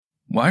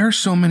Why are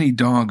so many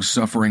dogs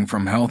suffering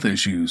from health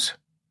issues?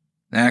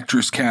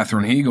 Actress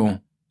Katherine Heigl,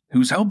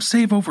 who's helped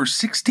save over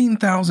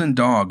 16,000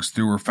 dogs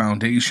through her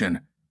foundation,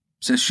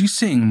 says she's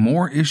seeing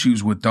more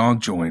issues with dog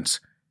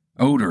joints,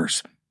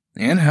 odors,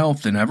 and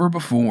health than ever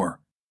before.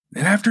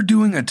 And after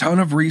doing a ton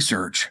of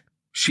research,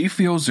 she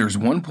feels there's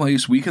one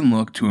place we can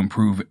look to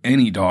improve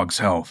any dog's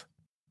health: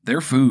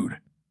 their food.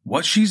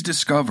 What she's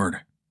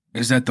discovered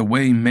is that the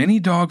way many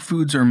dog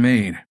foods are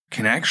made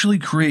can actually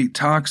create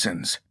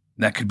toxins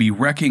that could be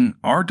wrecking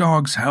our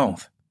dog's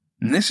health.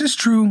 And this is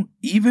true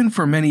even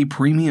for many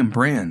premium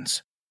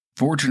brands.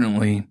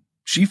 Fortunately,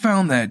 she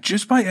found that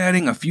just by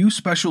adding a few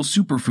special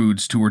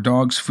superfoods to her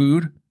dog's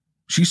food,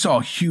 she saw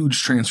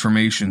huge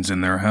transformations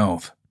in their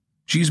health.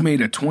 She's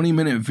made a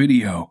 20-minute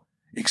video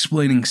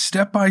explaining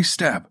step by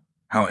step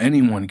how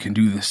anyone can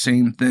do the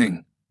same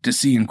thing to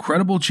see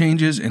incredible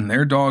changes in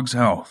their dog's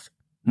health.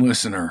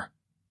 Listener,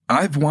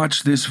 I've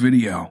watched this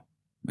video,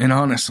 and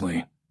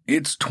honestly,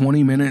 it's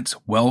 20 minutes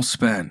well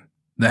spent.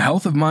 The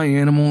health of my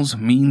animals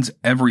means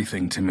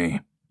everything to me.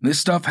 This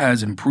stuff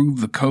has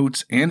improved the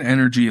coats and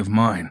energy of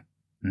mine,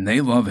 and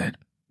they love it.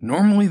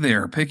 Normally they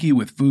are picky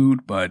with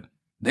food, but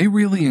they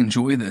really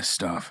enjoy this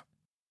stuff.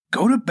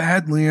 Go to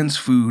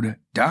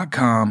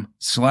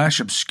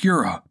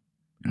badlandsfood.com/obscura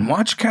and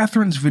watch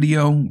Catherine's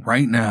video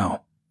right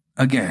now.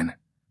 Again,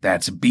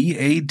 that's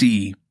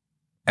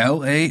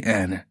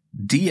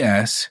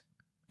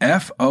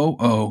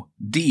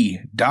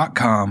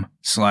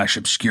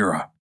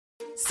badlandsfood.com/obscura.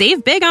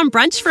 Save big on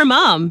brunch for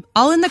mom,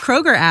 all in the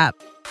Kroger app.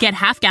 Get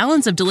half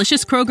gallons of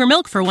delicious Kroger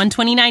milk for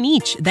 $1.29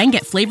 each. Then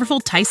get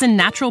flavorful Tyson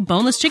natural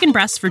boneless chicken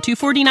breasts for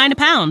 $2.49 a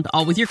pound,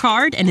 all with your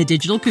card and a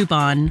digital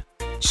coupon.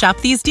 Shop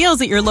these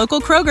deals at your local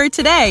Kroger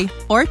today,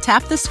 or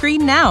tap the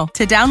screen now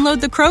to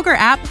download the Kroger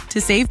app to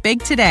save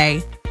big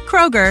today.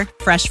 Kroger,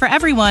 fresh for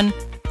everyone.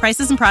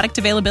 Prices and product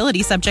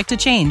availability subject to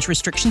change.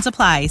 Restrictions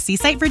apply. See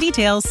site for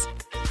details.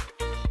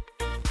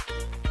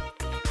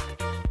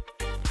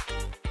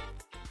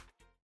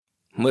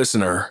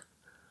 Listener,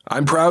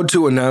 I'm proud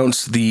to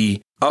announce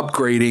the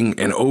upgrading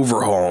and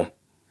overhaul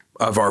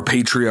of our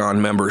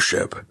Patreon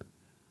membership.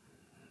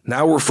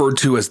 Now referred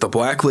to as the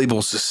Black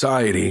Label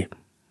Society,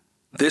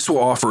 this will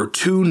offer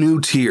 2 new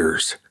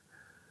tiers,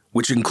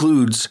 which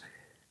includes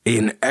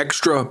an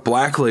extra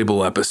Black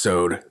Label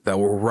episode that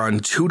will run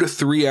 2 to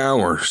 3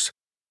 hours,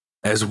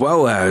 as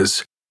well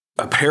as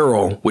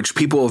apparel, which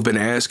people have been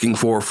asking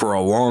for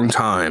a long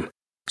time.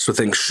 So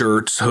think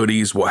shirts,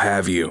 hoodies, what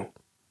have you.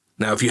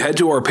 Now, if you head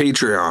to our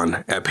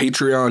Patreon at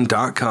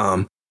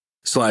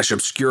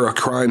patreon.com/Obscura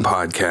Crime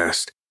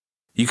Podcast,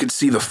 you can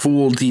see the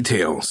full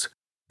details.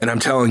 And I'm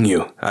telling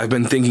you, I've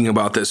been thinking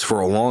about this for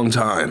a long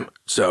time,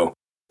 so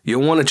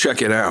you'll want to check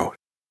it out.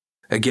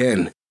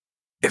 Again,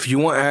 if you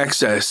want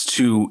access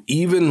to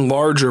even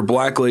larger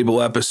Black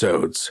Label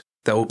episodes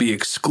that will be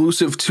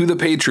exclusive to the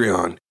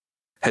Patreon,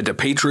 head to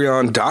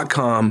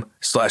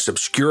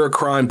patreon.com/Obscura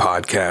Crime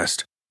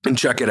Podcast and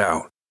check it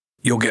out.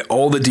 You'll get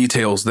all the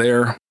details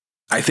there.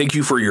 I thank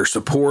you for your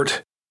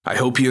support. I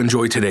hope you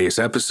enjoyed today's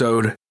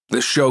episode.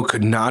 This show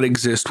could not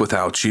exist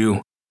without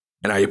you,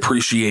 and I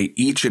appreciate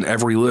each and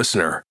every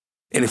listener.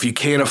 And if you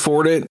can't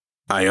afford it,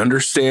 I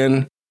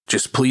understand.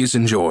 Just please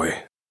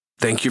enjoy.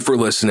 Thank you for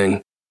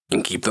listening,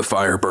 and keep the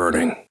fire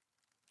burning.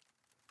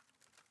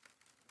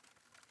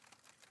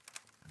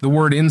 The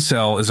word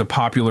incel is a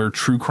popular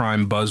true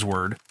crime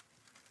buzzword.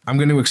 I'm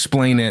going to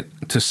explain it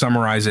to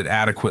summarize it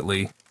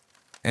adequately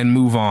and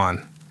move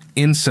on.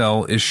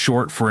 Incel is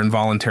short for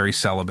involuntary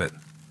celibate.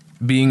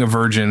 Being a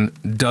virgin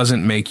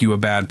doesn't make you a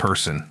bad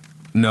person.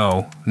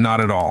 No,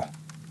 not at all.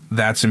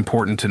 That's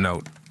important to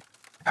note.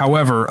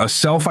 However, a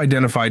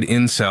self-identified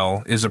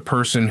incel is a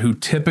person who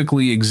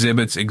typically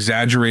exhibits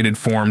exaggerated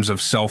forms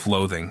of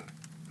self-loathing.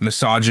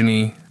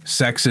 Misogyny,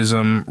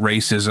 sexism,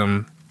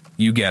 racism,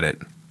 you get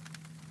it.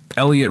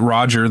 Elliot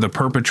Rodger, the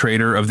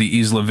perpetrator of the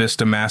Isla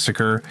Vista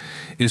massacre,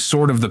 is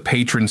sort of the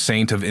patron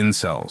saint of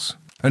incels.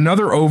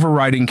 Another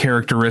overriding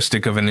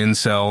characteristic of an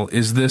incel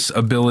is this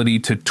ability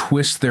to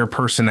twist their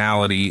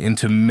personality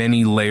into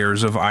many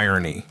layers of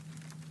irony.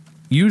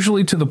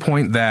 Usually to the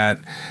point that,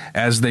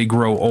 as they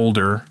grow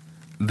older,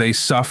 they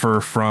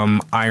suffer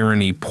from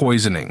irony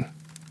poisoning.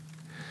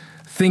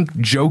 Think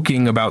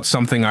joking about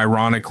something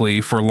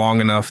ironically for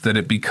long enough that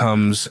it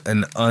becomes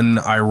an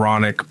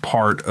unironic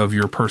part of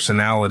your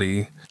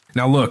personality.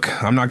 Now look,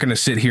 I'm not going to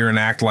sit here and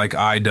act like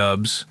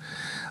iDubbbz.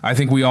 I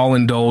think we all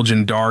indulge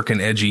in dark and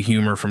edgy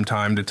humor from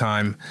time to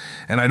time,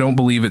 and I don't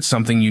believe it's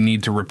something you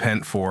need to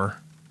repent for.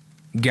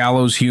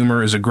 Gallows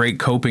humor is a great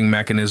coping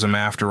mechanism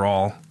after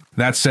all.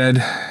 That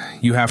said,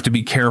 you have to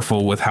be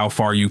careful with how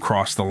far you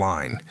cross the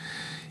line,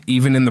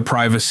 even in the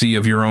privacy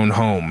of your own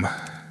home,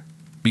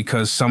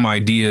 because some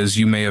ideas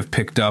you may have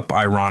picked up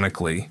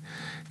ironically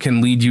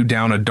can lead you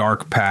down a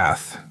dark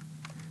path.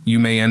 You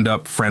may end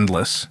up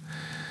friendless,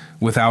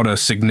 without a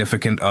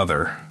significant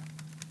other,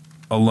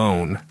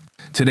 alone.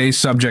 Today's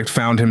subject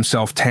found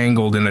himself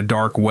tangled in a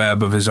dark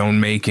web of his own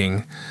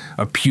making,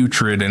 a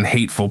putrid and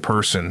hateful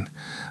person,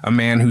 a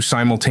man who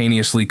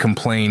simultaneously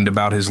complained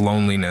about his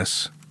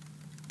loneliness.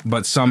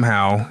 but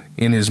somehow,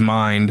 in his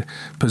mind,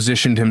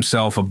 positioned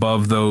himself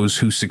above those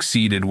who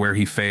succeeded where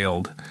he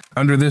failed.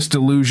 Under this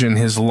delusion,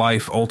 his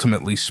life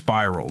ultimately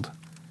spiraled.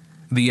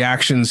 The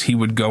actions he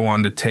would go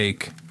on to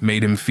take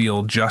made him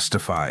feel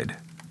justified.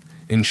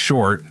 In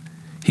short,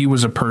 he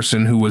was a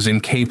person who was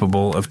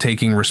incapable of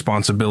taking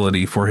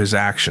responsibility for his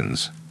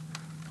actions,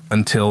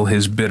 until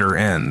his bitter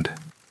end.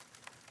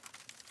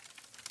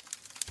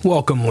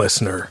 Welcome,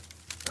 listener.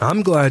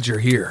 I'm glad you're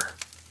here.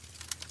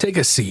 Take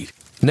a seat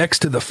next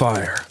to the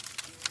fire.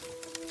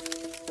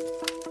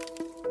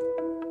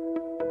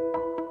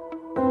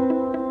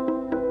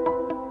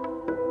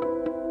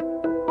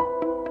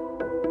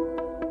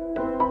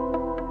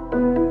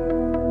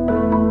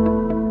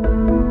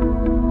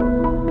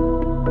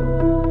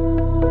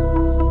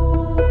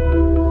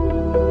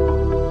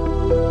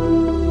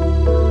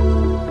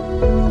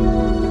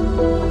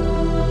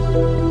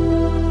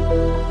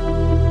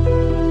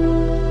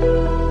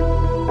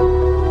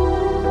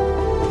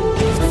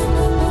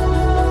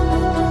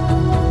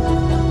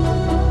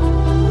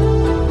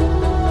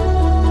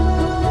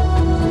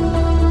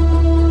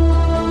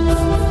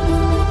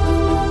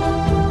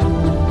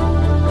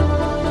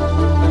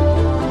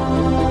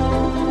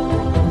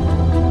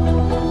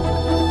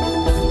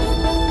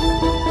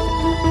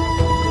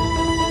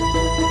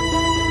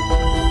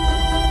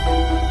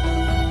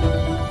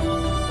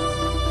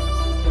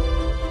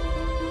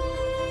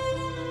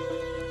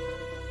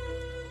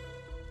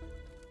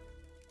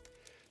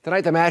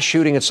 Tonight, the mass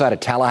shooting inside a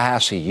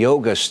Tallahassee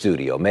yoga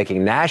studio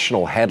making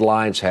national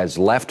headlines has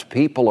left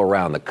people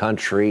around the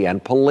country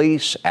and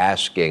police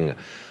asking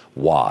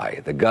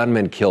why. The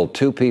gunman killed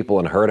 2 people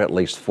and hurt at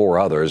least 4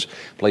 others.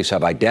 Police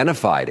have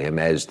identified him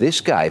as this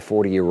guy,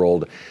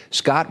 40-year-old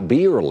Scott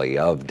Beerley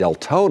of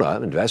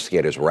Deltona.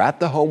 Investigators were at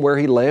the home where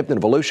he lived in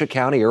Volusia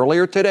County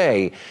earlier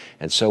today,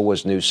 and so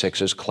was News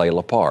 6's Clay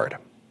Lepard.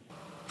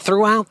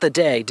 Throughout the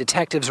day,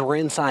 detectives were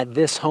inside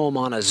this home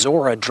on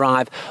Azora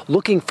Drive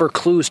looking for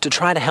clues to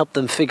try to help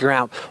them figure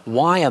out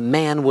why a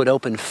man would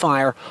open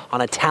fire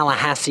on a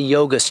Tallahassee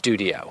yoga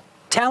studio.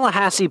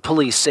 Tallahassee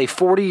police say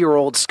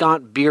 40-year-old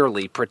Scott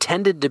Beerley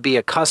pretended to be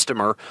a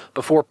customer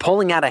before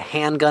pulling out a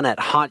handgun at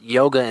Hot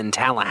Yoga in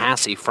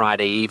Tallahassee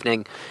Friday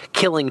evening,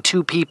 killing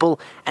 2 people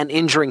and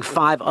injuring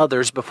 5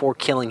 others before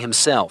killing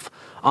himself.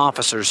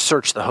 Officers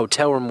searched the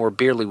hotel room where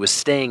Beerley was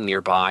staying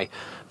nearby,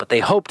 but they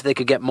hoped they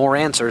could get more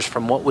answers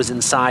from what was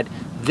inside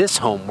this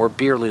home where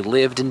Beerley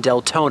lived in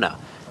Deltona,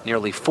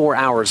 nearly 4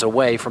 hours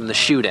away from the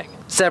shooting.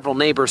 Several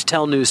neighbors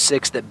tell News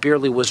 6 that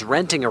Beerley was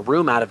renting a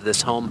room out of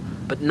this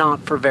home, but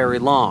not for very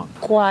long.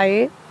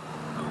 Quiet.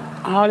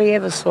 I hardly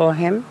ever saw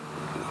him.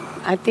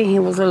 I think he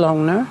was a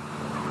loner.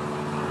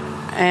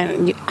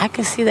 And I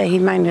can see that he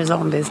minded his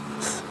own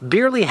business.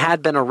 Beerley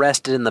had been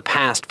arrested in the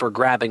past for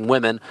grabbing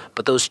women,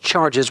 but those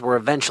charges were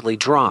eventually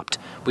dropped.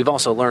 We've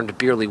also learned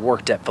Beerley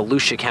worked at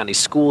Volusia County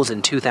Schools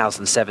in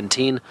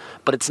 2017,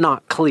 but it's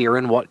not clear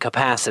in what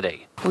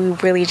capacity. We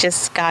really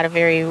just got a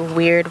very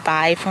weird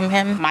vibe from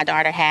him. My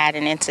daughter had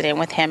an incident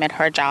with him at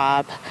her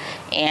job,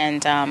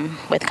 and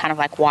with kind of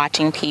like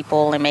watching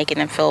people and making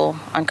them feel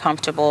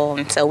uncomfortable,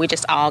 and so we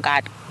just all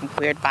got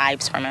weird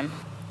vibes from him.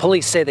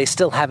 Police say they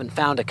still haven't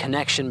found a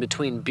connection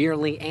between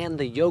Beerley and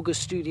the yoga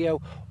studio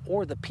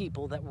or the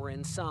people that were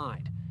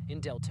inside.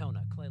 In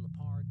Deltona, Clay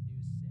Lepard,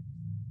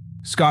 News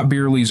 6. Scott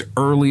Beerley's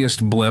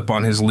earliest blip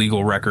on his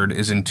legal record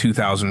is in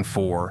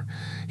 2004.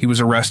 He was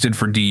arrested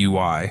for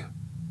DUI.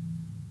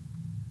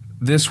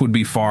 This would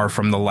be far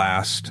from the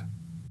last.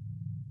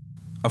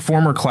 A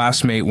former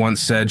classmate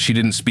once said she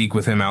didn't speak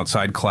with him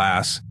outside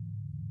class.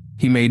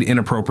 He made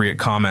inappropriate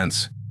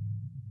comments.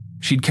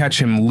 She'd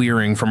catch him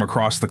leering from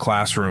across the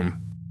classroom.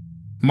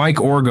 Mike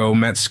Orgo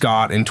met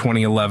Scott in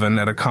 2011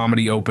 at a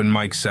comedy open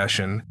mic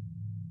session.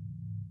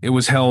 It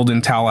was held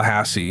in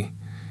Tallahassee.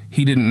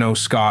 He didn't know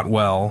Scott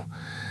well.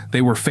 They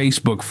were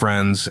Facebook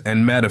friends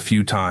and met a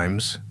few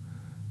times.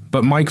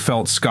 But Mike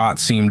felt Scott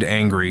seemed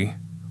angry,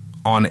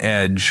 on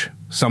edge.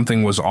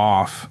 Something was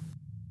off.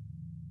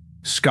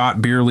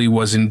 Scott Beerley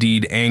was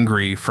indeed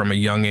angry from a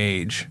young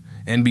age.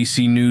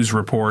 NBC News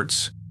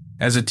reports,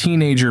 as a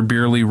teenager,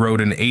 Beerley wrote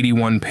an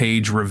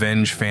 81-page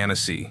revenge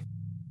fantasy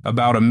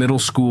about a middle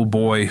school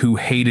boy who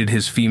hated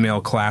his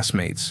female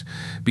classmates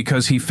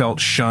because he felt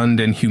shunned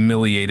and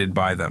humiliated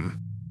by them.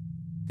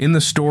 In the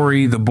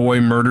story, the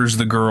boy murders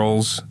the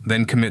girls,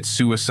 then commits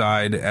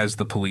suicide as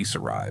the police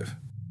arrive.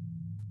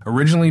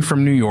 Originally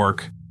from New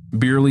York,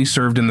 Beerley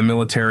served in the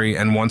military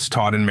and once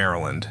taught in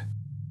Maryland.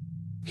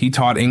 He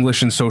taught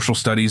English and Social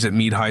Studies at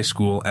Meade High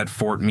School at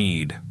Fort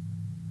Meade.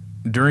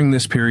 During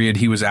this period,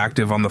 he was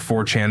active on the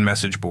 4chan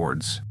message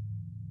boards,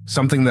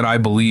 something that I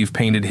believe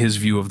painted his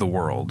view of the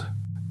world.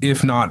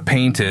 If not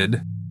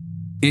painted,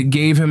 it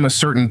gave him a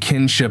certain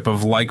kinship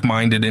of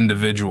like-minded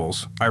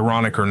individuals,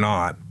 ironic or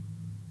not.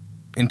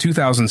 In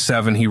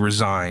 2007, he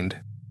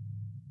resigned.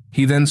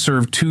 He then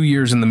served 2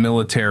 years in the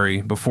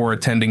military before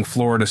attending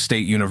Florida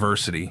State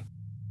University.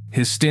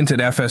 His stint at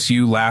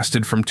FSU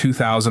lasted from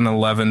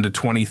 2011 to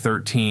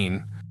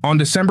 2013. On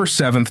December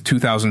 7,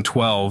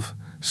 2012,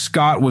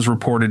 Scott was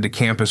reported to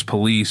campus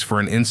police for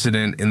an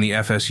incident in the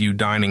FSU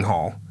dining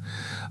hall.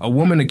 A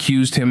woman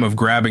accused him of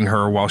grabbing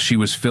her while she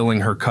was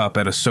filling her cup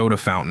at a soda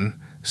fountain.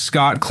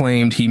 Scott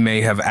claimed he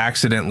may have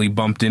accidentally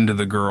bumped into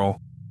the girl,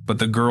 but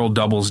the girl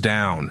doubles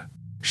down.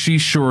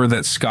 She's sure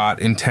that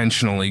Scott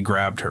intentionally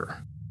grabbed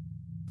her.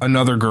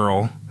 Another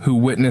girl who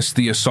witnessed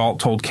the assault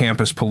told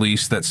campus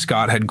police that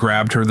Scott had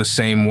grabbed her the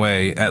same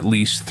way at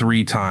least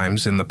 3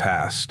 times in the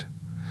past.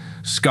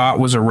 Scott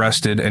was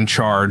arrested and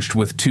charged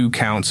with 2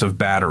 counts of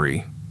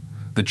battery.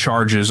 The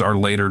charges are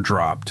later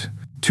dropped.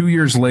 2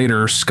 years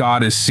later,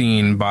 Scott is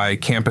seen by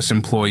campus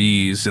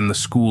employees in the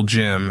school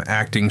gym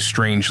acting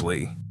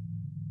strangely.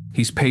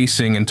 He's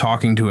pacing and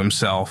talking to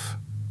himself.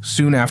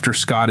 Soon after,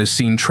 Scott is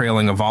seen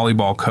trailing a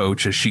volleyball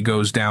coach as she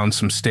goes down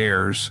some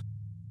stairs.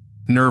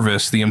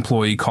 Nervous, the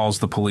employee calls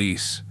the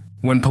police.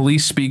 When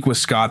police speak with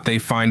Scott, they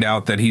find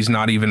out that he's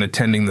not even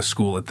attending the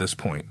school at this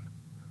point.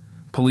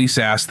 Police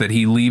ask that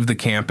he leave the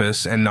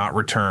campus and not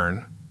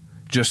return.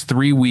 Just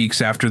 3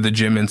 weeks after the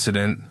gym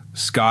incident,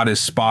 Scott is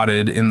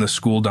spotted in the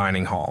school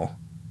dining hall.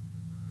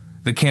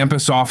 The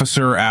campus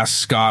officer asks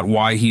Scott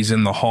why he's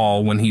in the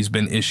hall when he's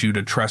been issued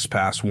a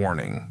trespass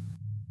warning.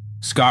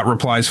 Scott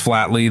replies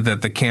flatly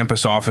that the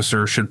campus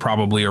officer should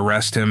probably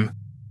arrest him.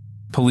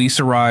 Police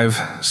arrive,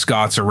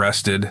 Scott's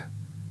arrested,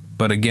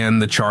 but again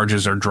the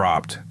charges are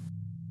dropped.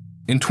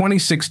 In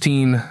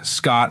 2016,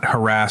 Scott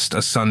harassed a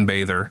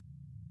sunbather,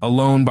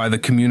 alone by the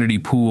community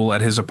pool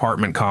at his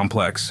apartment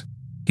complex.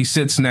 He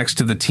sits next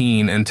to the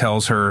teen and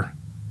tells her,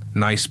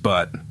 "Nice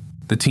butt."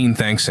 The teen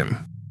thanks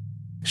him.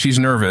 She's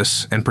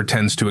nervous and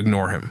pretends to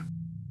ignore him.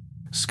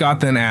 Scott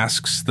then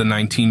asks the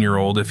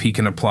 19-year-old if he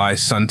can apply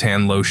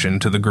suntan lotion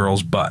to the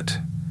girl's butt.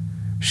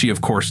 She,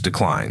 of course,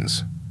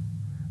 declines.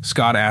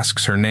 Scott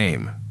asks her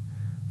name.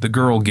 The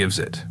girl gives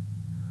it.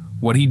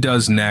 What he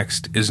does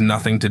next is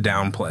nothing to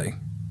downplay.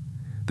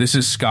 This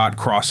is Scott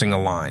crossing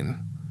a line,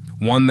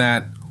 one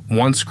that,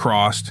 once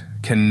crossed,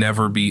 can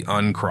never be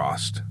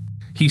uncrossed.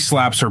 He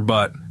slaps her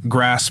butt,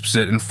 grasps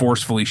it and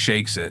forcefully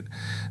shakes it,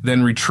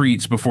 then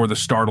retreats before the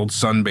startled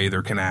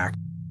sunbather can act.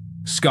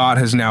 Scott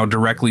has now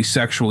directly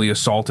sexually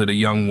assaulted a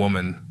young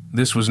woman.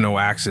 This was no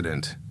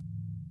accident.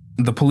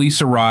 The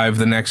police arrive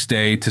the next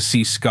day to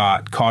see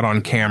Scott caught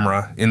on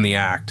camera in the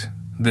act.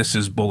 This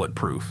is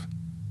bulletproof.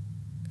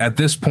 At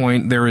this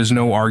point, there is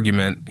no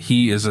argument.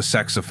 He is a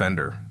sex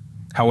offender.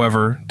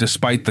 However,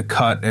 despite the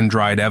cut and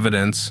dried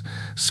evidence,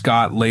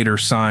 Scott later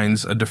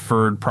signs a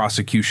deferred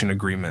prosecution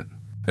agreement.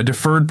 A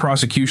deferred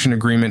prosecution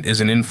agreement is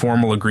an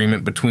informal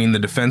agreement between the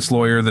defense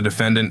lawyer, the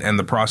defendant, and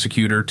the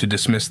prosecutor to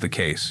dismiss the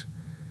case.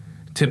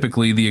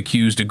 Typically, the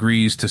accused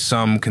agrees to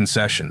some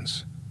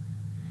concessions.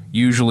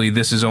 Usually,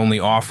 this is only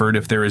offered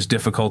if there is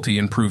difficulty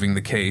in proving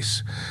the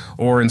case,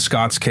 or in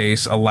Scott's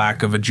case, a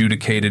lack of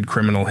adjudicated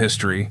criminal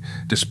history,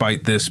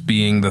 despite this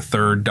being the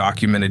 3rd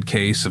documented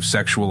case of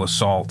sexual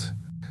assault.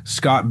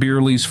 Scott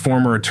Beerley's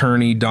former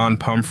attorney, Don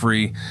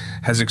Pumphrey,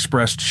 has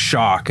expressed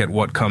shock at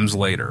what comes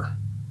later.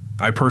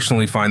 I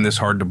personally find this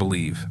hard to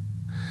believe.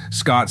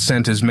 Scott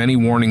sent as many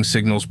warning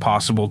signals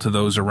possible to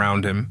those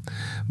around him,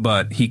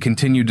 but he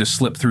continued to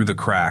slip through the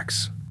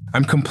cracks.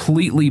 I'm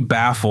completely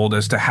baffled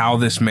as to how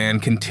this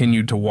man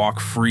continued to walk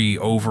free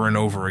over and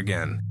over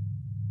again.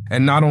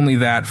 And not only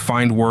that,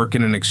 find work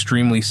in an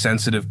extremely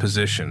sensitive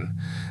position.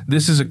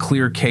 This is a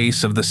clear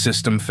case of the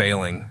system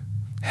failing.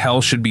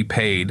 Hell should be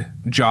paid,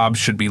 jobs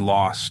should be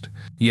lost.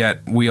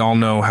 Yet, we all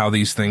know how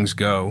these things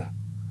go.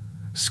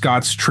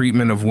 Scott's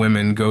treatment of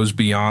women goes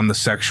beyond the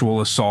sexual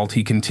assault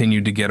he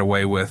continued to get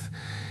away with.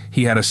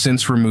 He had a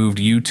since-removed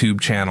YouTube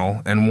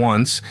channel and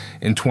once,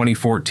 in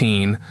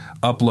 2014,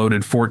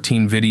 uploaded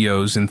 14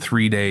 videos in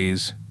 3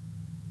 days.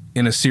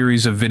 In a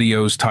series of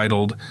videos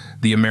titled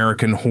The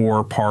American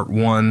Whore Part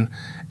 1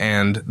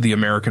 and The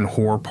American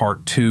Whore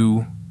Part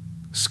 2,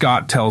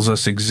 Scott tells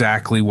us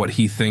exactly what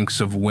he thinks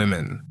of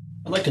women.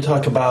 I'd like to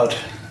talk about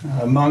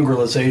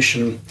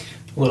mongrelization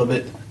a little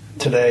bit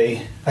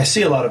today. I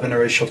see a lot of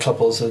interracial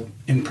couples,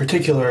 in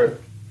particular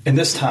in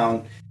this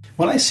town.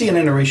 When I see an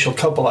interracial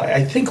couple,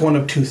 I think one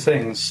of 2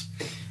 things,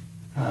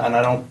 and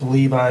I don't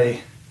believe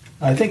I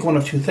think one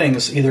of 2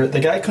 things. Either the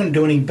guy couldn't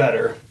do any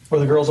better, or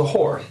the girl's a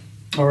whore,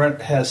 or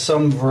it has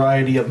some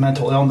variety of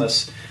mental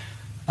illness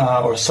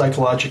or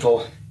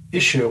psychological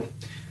issue.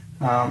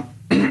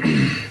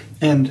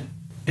 And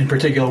in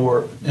particular,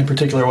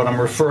 what I'm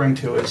referring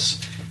to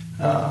is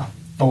a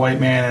white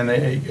man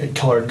and a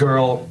colored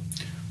girl,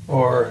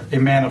 or a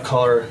man of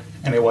color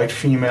and a white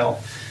female.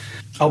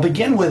 I'll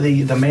begin with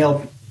the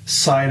male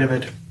side of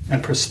it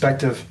and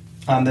perspective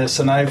on this,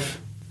 and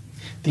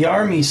the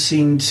Army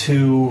seemed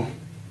to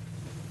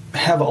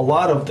have a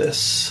lot of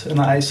this, and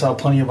I saw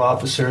plenty of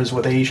officers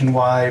with Asian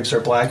wives or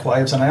black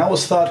wives, and I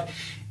always thought,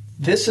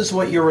 this is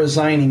what you're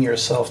resigning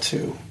yourself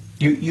to.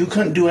 You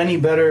couldn't do any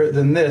better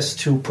than this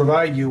to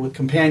provide you with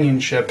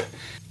companionship.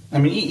 I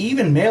mean,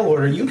 even mail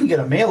order, you can get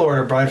a mail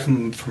order bride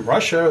from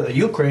Russia or the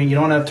Ukraine. You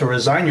don't have to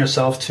resign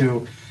yourself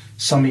to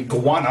some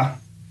iguana,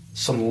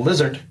 some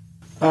lizard.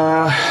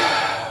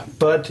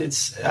 But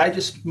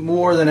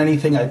more than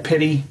anything, I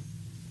pity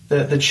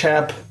the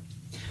chap.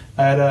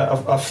 I had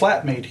a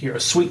flatmate here, a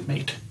suite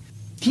mate.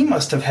 He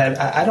must have had,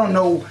 I don't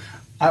know,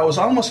 I was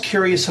almost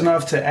curious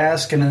enough to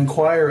ask and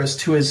inquire as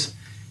to his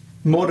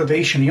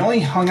motivation. He only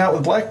hung out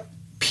with black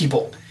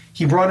people.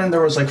 He brought in,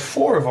 there was like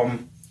 4 of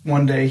them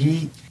one day.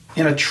 He,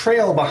 in a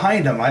trail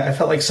behind him, I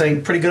felt like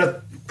saying, pretty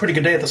good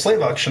day at the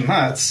slave auction,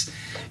 huh?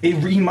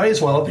 He might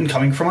as well have been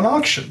coming from an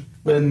auction.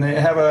 When they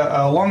have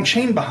a long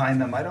chain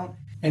behind them,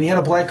 and he had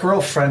a black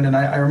girlfriend, and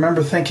I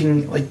remember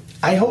thinking, like,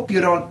 I hope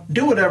you don't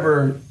do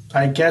whatever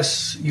I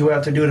guess you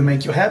have to do to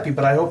make you happy,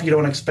 but I hope you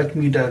don't expect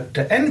me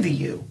to envy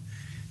you.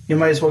 You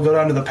might as well go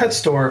down to the pet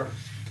store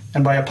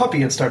and buy a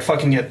puppy and start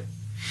fucking it.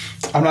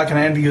 I'm not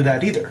going to envy you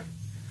that either.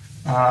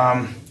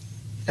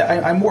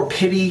 I'm more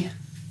pity.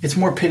 It's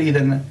more pity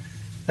than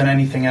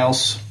anything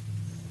else.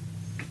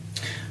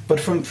 But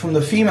from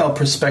the female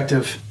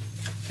perspective,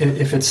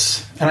 if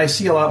it's, and I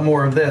see a lot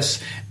more of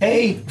this,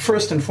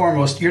 first and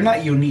foremost, you're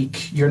not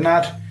unique. You're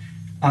not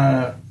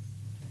on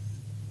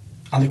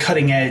the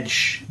cutting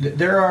edge.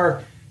 There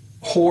are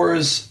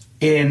whores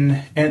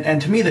and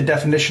to me the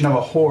definition of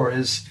a whore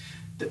is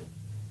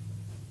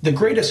the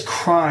greatest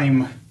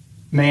crime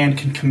man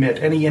can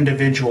commit, any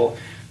individual,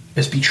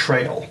 is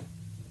betrayal.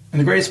 And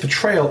the greatest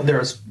betrayal,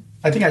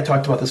 I think I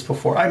talked about this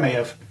before, I may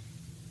have.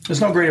 There's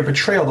no greater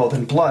betrayal, though,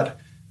 than blood.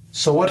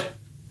 So what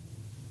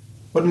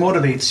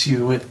motivates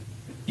you?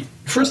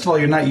 First of all,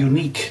 you're not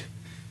unique.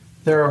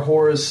 There are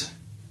whores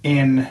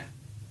in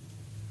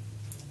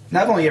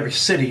not only every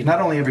city, not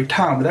only every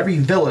town, but every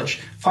village.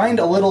 Find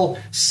a little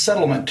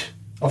settlement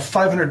of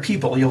 500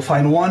 people. You'll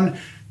find one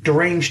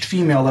deranged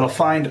female that'll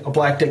find a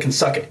black dick and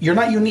suck it. You're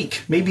not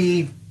unique.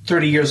 Maybe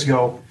 30 years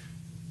ago,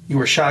 you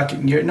were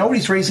shocking.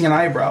 Nobody's raising an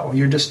eyebrow.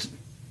 You're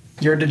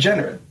a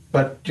degenerate,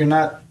 but you're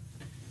not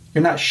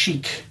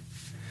chic.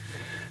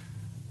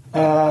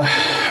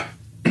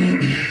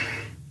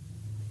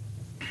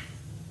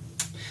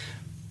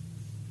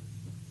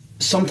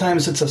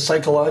 Sometimes it's a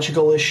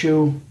psychological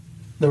issue.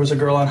 There was a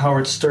girl on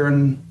Howard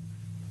Stern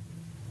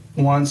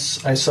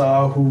once I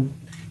saw who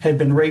had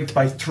been raped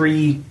by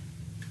 3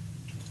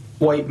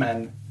 white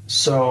men.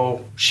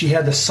 So she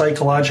had the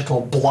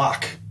psychological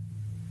block.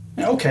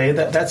 Okay,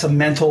 that's a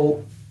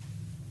mental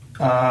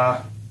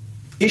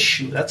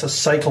issue. That's a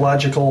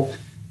psychological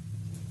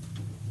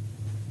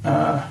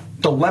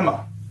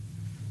dilemma.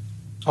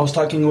 I was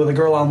talking with a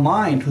girl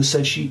online who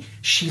said she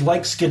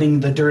likes getting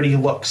the dirty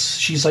looks.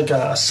 She's like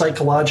a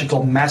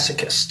psychological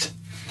masochist.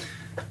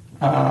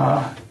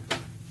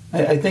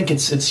 I think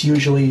it's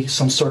usually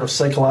some sort of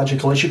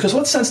psychological issue. Because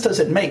what sense does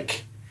it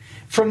make?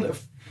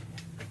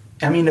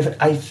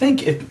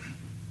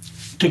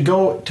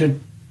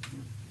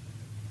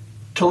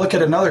 To look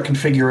at another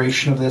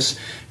configuration of this,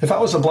 if I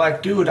was a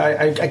black dude,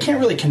 I can't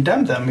really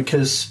condemn them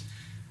because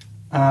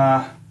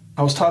I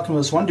was talking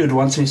with this one dude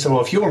once and he said,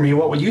 well, if you were me,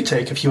 what would you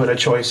take if you had a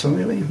choice?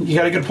 You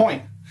got a good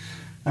point.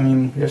 I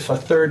mean, if a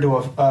third to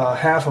a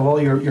half of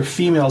all your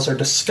females are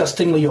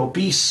disgustingly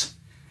obese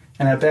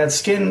and have bad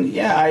skin,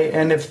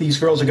 and if these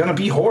girls are going to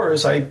be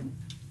whores,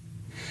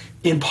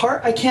 in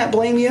part, I can't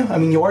blame you. I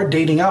mean, you are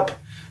dating up,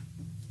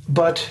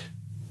 but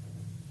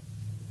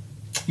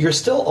you're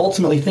still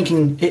ultimately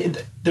thinking,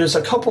 there's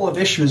a couple of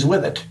issues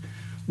with it.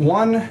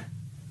 One,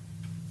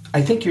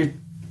 I think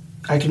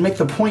I can make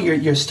the point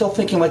you're still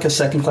thinking like a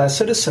second-class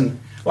citizen.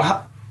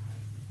 Well,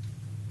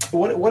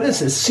 what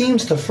is it? It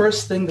seems the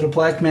first thing that a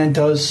black man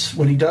does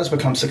when he does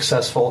become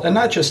successful, and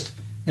not just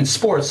in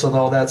sports,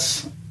 although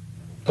that's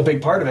a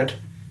big part of it,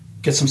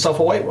 gets himself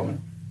a white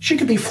woman. She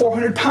could be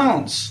 400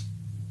 pounds.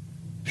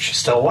 She's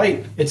still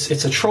white. It's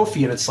a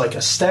trophy, and it's like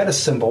a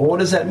status symbol. What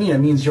does that mean? It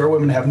means your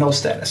women have no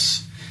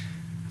status.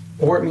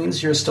 Or it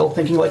means you're still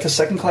thinking like a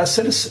second-class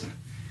citizen.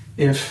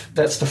 If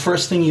that's the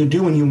first thing you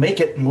do when you make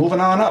it, moving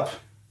on up.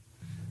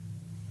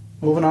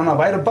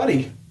 I had a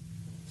buddy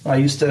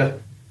I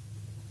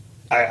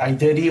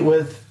did eat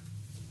with.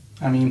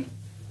 I mean,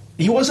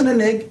 he wasn't a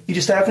nig. He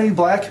just happened to be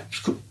black.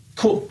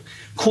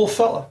 Cool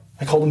fella.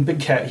 I called him Big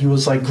Cat. He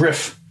was like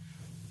Griff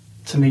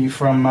to me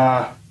from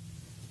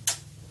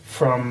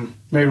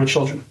Married with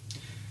Children.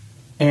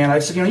 And I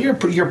said, you're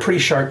a pretty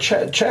sharp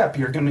chap.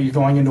 You're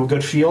going into a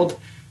good field.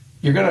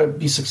 You're going to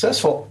be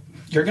successful.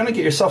 You're going to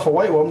get yourself a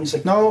white woman. He's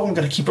like, no, I'm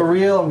going to keep it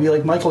real and be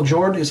like Michael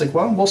Jordan. He's like,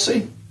 well, we'll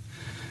see.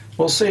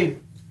 We'll see.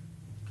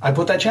 I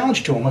put that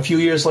challenge to him. A few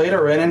years later,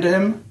 I ran into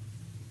him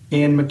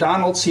in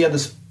McDonald's. He had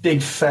this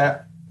big,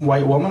 fat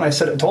white woman. I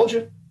said, I told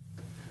you.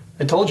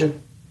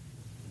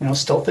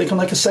 Still thinking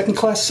like a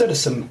second-class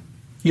citizen.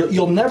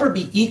 You'll never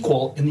be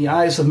equal in the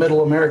eyes of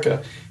Middle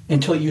America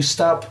until you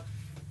stop,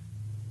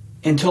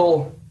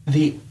 until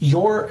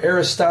your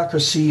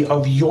aristocracy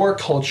of your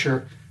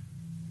culture,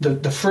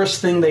 the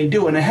first thing they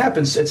do, and it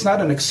happens, it's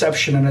not an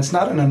exception and it's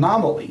not an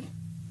anomaly.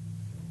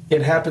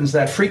 It happens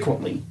that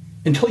frequently.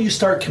 Until you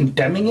start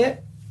condemning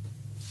it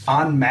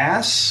en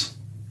masse,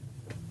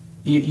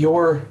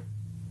 your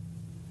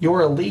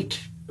elite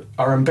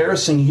are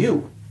embarrassing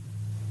you.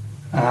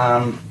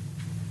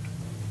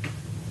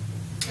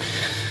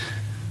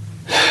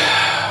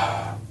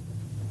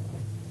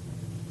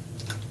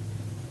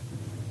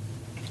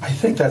 I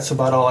think that's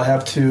about all I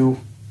have to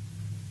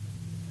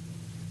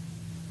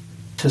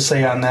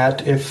say on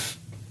that. If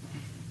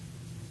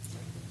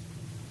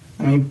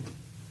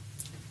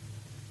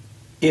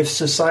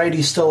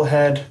society still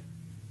had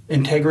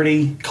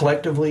integrity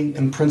collectively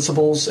and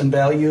principles and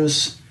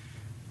values,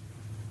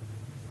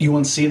 you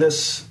wouldn't see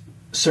this,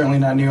 certainly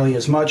not nearly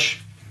as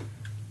much.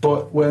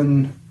 But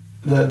when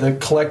the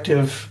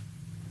collective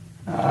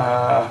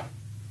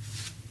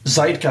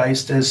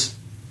zeitgeist is,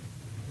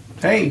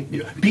 hey,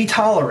 be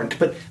tolerant,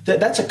 but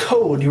that's a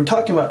code. You were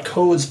talking about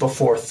codes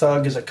before.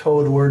 Thug is a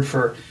code word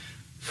for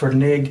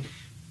nig.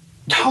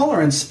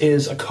 Tolerance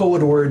is a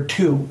code word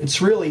too.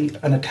 It's really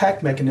an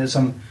attack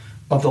mechanism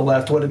of the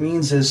left. What it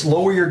means is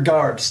lower your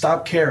guard,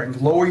 stop caring,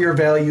 lower your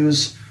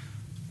values,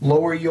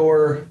 lower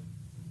your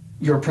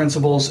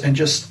principles, and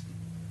just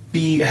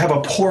have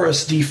a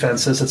porous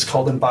defense, as it's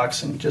called in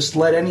boxing. Just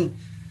let anything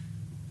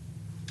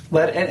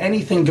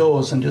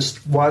goes and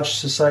just watch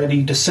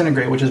society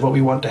disintegrate, which is what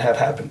we want to have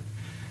happen.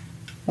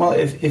 Well,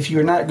 if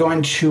you're not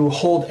going to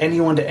hold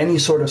anyone to any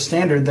sort of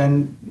standard,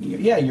 then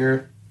yeah,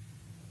 you're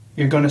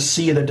going to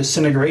see the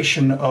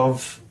disintegration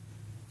of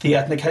the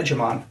ethnic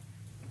hegemon.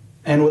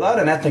 And without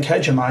an ethnic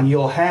hegemon,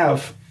 you'll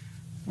have,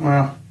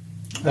 well,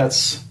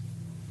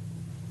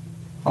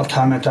 I'll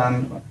comment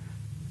on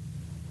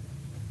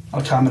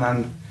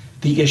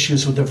the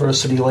issues with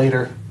diversity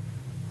later,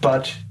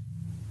 but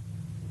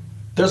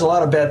there's a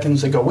lot of bad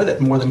things that go with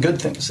it more than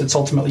good things. It's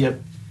ultimately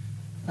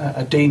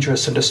a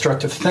dangerous and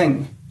destructive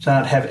thing to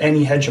not have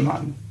any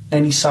hegemon,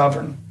 any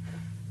sovereign.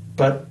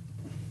 But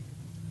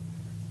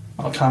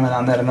I'll comment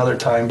on that another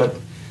time. But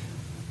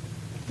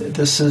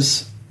this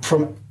is,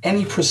 from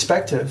any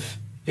perspective,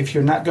 if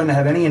you're not going to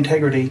have any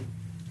integrity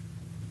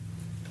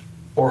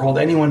or hold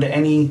anyone to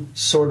any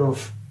sort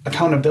of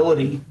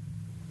accountability,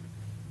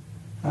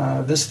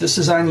 this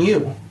is on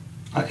you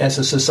as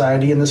a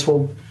society, and this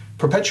will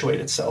perpetuate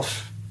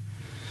itself.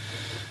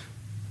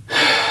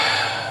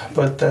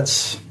 But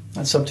that's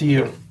up to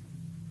you.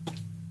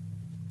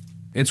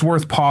 It's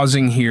worth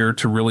pausing here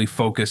to really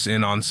focus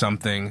in on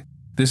something.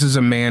 This is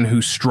a man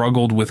who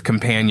struggled with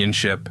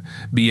companionship,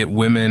 be it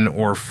women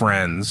or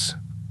friends.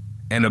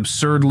 And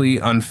absurdly,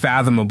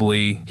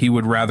 unfathomably, he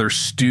would rather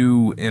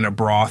stew in a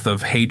broth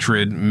of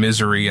hatred,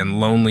 misery, and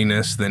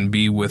loneliness than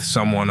be with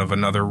someone of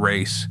another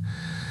race.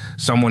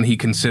 Someone he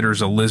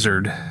considers a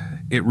lizard.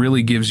 It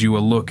really gives you a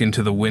look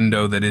into the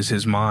window that is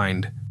his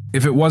mind.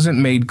 If it wasn't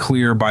made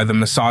clear by the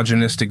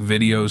misogynistic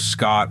videos,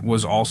 Scott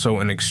was also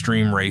an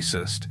extreme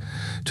racist,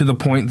 to the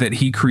point that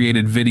he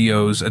created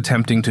videos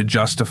attempting to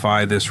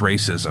justify this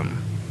racism.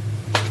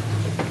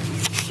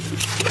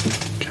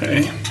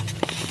 Okay.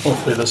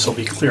 Hopefully this will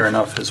be clear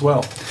enough as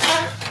well.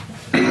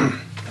 I'd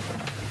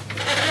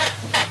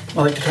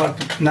like to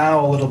talk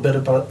now a little bit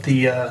about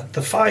the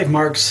 5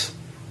 marks,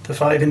 the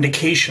 5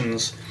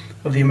 indications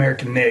of the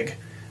American nig.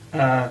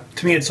 To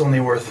me, it's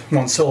only worth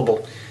one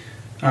syllable.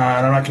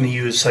 And I'm not going to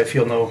use, I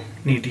feel no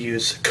need to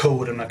use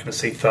code. I'm not going to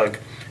say thug.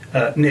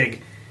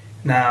 Nig.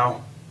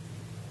 Now,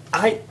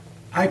 I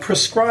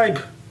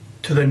prescribe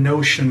to the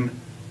notion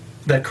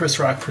that Chris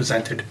Rock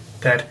presented,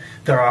 that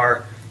there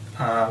are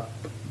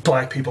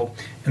black people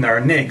and there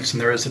are nigs, and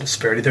there is a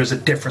disparity. There's a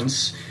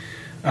difference.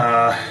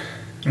 And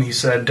he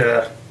said,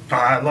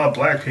 I love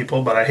black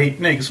people, but I hate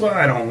nigs. Well,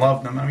 I don't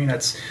love them. I mean,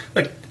 that's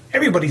like,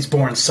 everybody's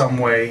born some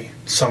way,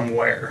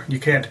 somewhere. You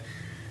can't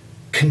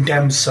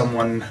condemn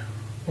someone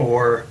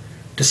or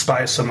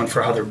despise someone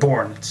for how they're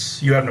born.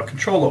 You have no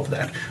control over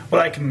that.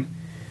 But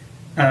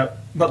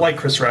like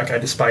Chris Rock, I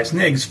despise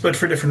nigs, but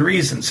for different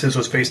reasons. His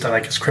was based on, I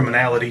guess,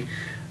 criminality.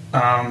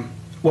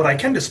 What I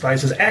can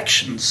despise is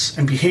actions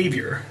and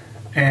behavior,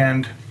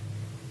 and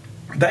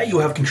that you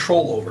have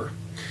control over.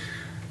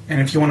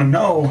 And if you want to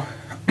know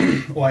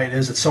why it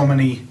is that so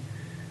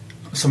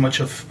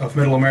much of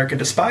Middle America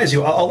despise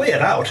you, I'll lay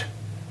it out.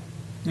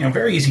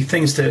 Very easy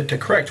things to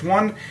correct.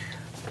 One,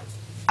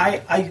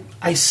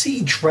 I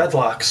see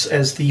dreadlocks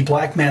as the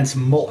black man's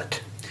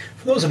mullet.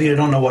 For those of you who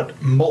don't know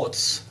what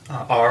mullets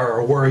are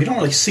or were, you don't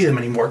really see them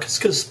anymore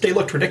because they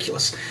looked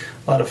ridiculous.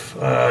 A lot of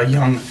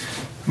young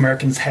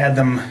Americans had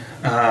them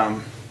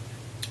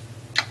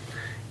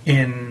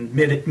in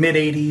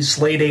mid-'80s,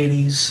 late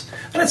 80s,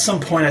 and at some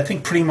point, I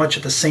think pretty much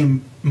at the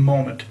same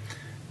moment,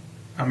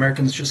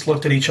 Americans just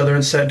looked at each other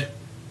and said,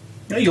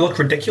 you look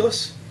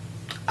ridiculous.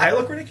 I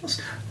look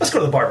ridiculous? Let's go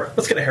to the barber.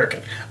 Let's get a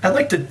haircut. I'd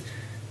like to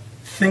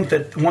think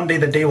that one day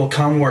the day will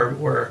come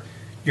where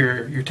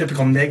your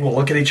typical nig will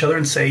look at each other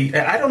and say,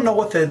 I don't know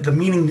what the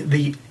meaning,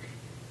 the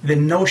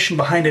notion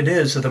behind it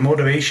is, or the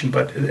motivation,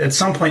 but at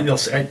some point they'll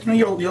say,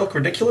 you look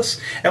ridiculous.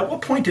 At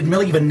what point did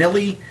Milli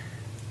Vanilli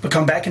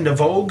become back into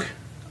vogue?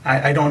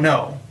 I don't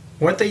know.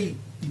 Didn't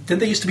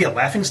they used to be a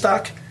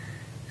laughingstock?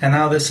 And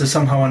now this is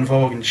somehow in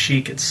vogue and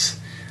chic. It's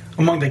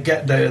among the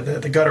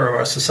gutter of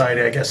our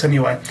society, I guess,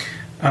 anyway.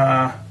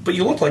 But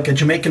you look like a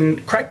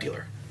Jamaican crack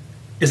dealer.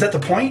 Is that the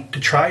point, to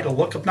try to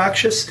look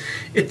obnoxious?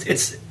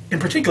 It's in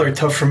particular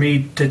tough for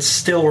me to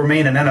still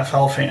remain an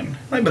NFL fan.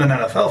 I've been an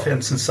NFL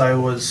fan since I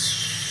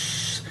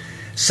was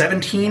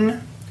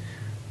 17,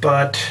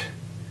 but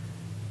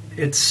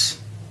it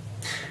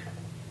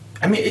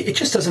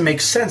just doesn't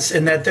make sense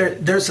in that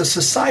there's a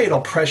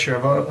societal pressure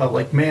of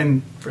like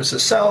man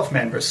versus self,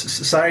 man versus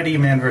society,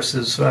 man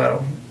versus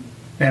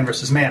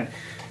man.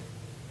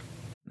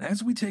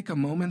 As we take a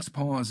moment's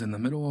pause in the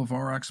middle of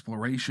our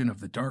exploration of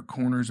the dark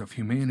corners of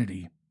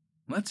humanity,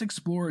 let's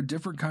explore a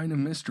different kind of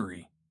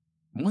mystery,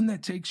 one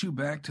that takes you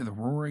back to the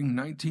roaring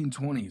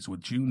 1920s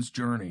with June's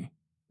Journey.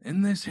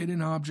 In this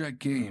hidden object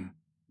game,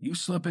 you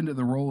slip into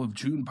the role of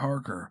June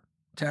Parker,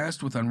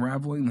 tasked with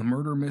unraveling the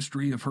murder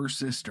mystery of her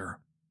sister.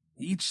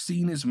 Each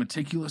scene is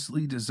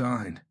meticulously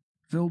designed,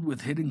 filled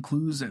with hidden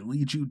clues that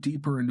lead you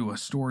deeper into a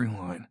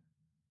storyline,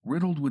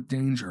 riddled with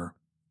danger,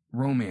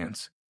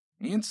 romance,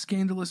 and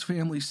scandalous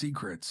family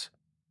secrets.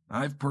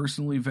 I've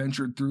personally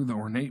ventured through the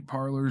ornate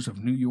parlors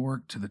of New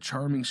York to the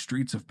charming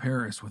streets of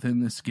Paris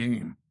within this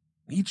game,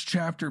 each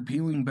chapter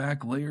peeling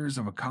back layers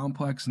of a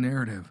complex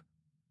narrative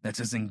that's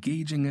as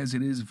engaging as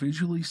it is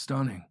visually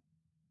stunning.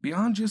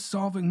 Beyond just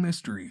solving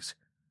mysteries,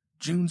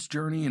 June's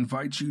Journey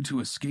invites you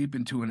to escape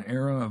into an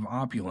era of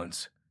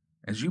opulence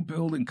as you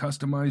build and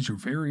customize your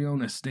very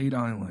own estate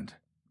island.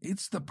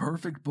 It's the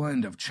perfect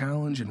blend of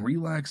challenge and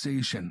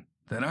relaxation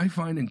that I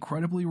find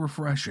incredibly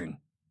refreshing,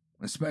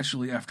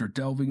 especially after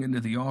delving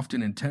into the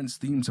often intense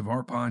themes of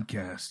our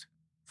podcast.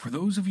 For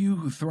those of you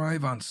who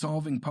thrive on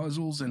solving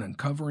puzzles and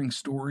uncovering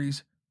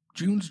stories,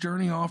 June's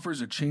Journey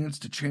offers a chance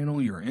to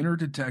channel your inner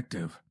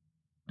detective.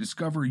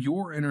 Discover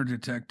your inner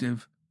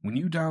detective when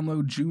you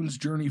download June's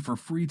Journey for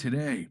free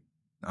today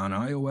on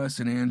iOS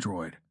and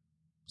Android.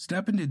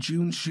 Step into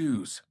June's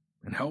shoes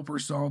and help her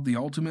solve the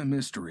ultimate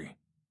mystery.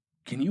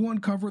 Can you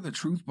uncover the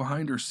truth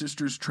behind her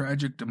sister's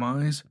tragic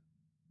demise?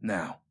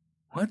 Now,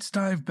 let's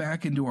dive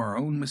back into our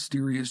own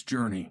mysterious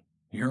journey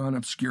here on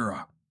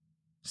Obscura.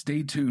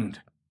 Stay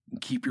tuned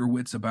and keep your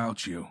wits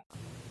about you.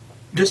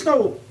 There's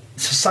no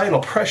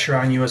societal pressure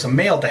on you as a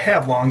male to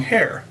have long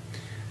hair.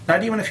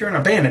 Not even if you're in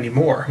a band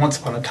anymore. Once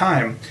upon a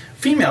time,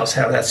 females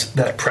have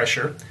that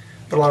pressure,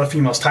 but a lot of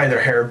females tie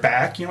their hair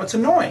back. It's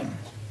annoying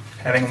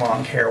having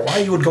long hair. Why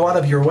you would go out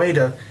of your way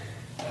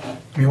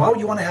why would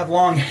you want to have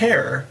long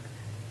hair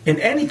in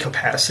any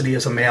capacity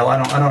as a male? I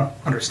don't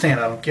understand.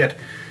 I don't get.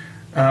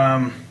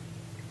 You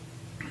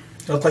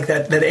look like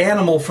that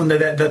animal from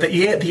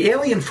the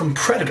alien from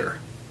Predator.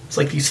 It's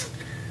like these,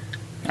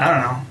 I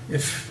don't know,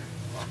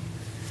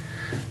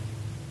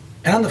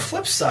 and on the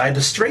flip side,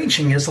 the strange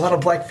thing is a lot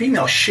of black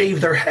females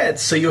shave their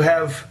heads. So you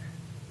have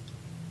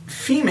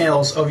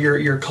females of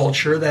your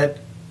culture that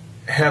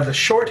have the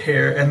short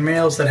hair and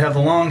males that have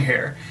the long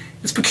hair.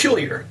 It's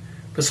peculiar,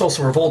 but it's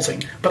also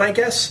revolting. But I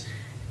guess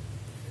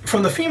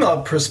from the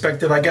female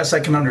perspective, I guess I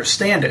can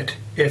understand it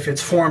if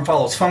it's form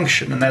follows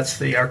function, and that's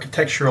the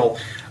architectural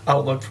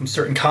outlook from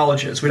certain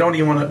colleges. We don't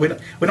even want to.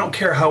 We don't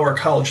care how our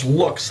college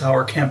looks, how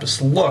our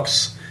campus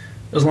looks,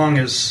 as long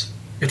as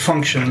it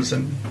functions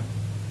and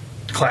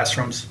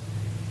classrooms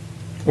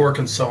work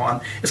and so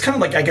on. It's kind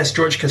of like, I guess,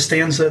 George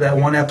Costanza, that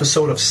one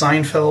episode of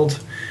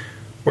Seinfeld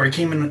where he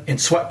came in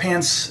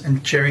sweatpants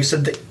and Jerry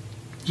said, do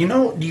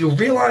you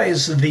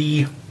realize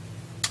the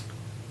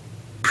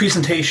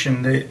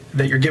presentation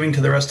that you're giving to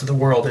the rest of the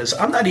world is,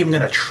 I'm not even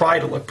going to try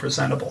to look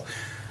presentable.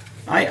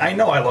 I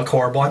know I look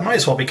horrible. I might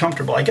as well be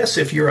comfortable. I guess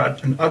if you're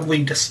an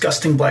ugly,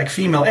 disgusting black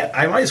female,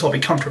 I might as well be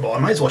comfortable. I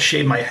might as well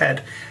shave my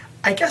head.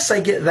 I guess I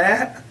get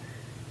that.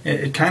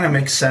 It kind of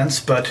makes sense,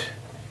 but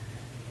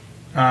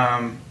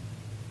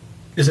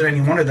is it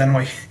any wonder then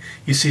why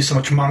you see so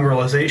much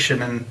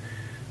mongrelization?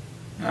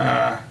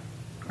 And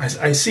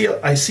I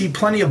see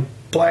plenty of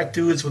black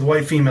dudes with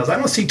white females. I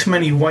don't see too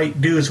many white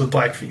dudes with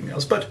black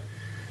females, but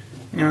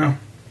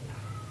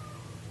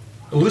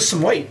lose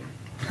some weight.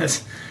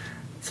 That's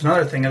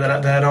another thing that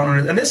I don't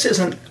understand. And this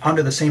isn't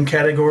under the same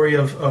category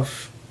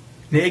of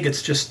nig.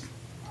 It's just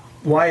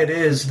why it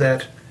is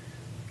that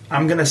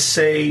I'm going to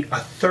say a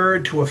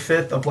third to a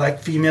fifth of black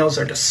females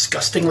are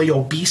disgustingly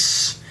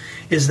obese.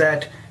 Is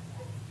that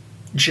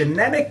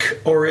genetic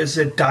or is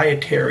it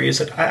dietary?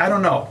 Is it? I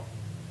don't know.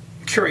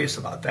 I'm curious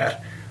about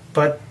that.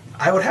 But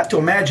I would have to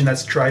imagine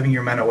that's driving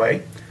your men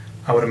away.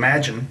 I would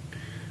imagine.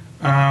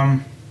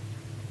 But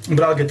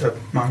I'll get to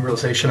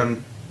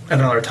mongrelization at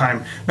another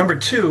time. Number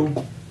two,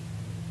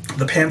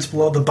 the pants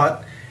below the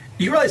butt.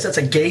 You realize that's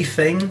a gay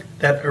thing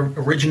that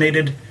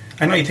originated.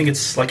 I know you think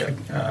it's like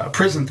a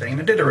prison thing,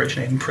 and it did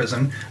originate in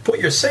prison. But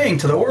what you're saying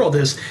to the world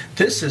is,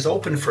 this is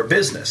open for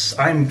business.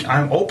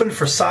 I'm open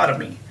for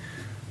sodomy.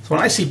 So when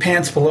I see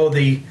pants below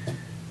the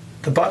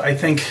butt, I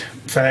think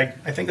fag.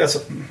 I think that's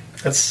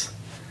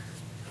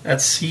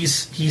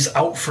he's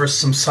out for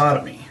some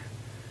sodomy.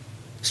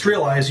 Just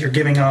realize you're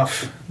giving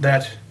off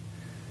that,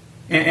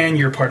 and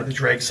you're part of the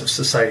dregs of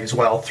society as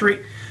well.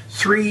 Three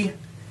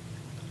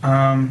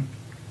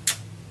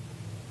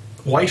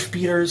wife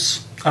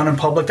beaters out in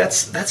public.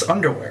 That's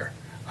underwear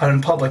out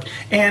in public.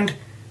 And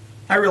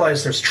I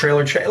realize there's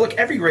trailer trash. Look,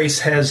 every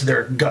race has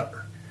their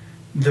gutter.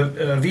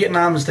 The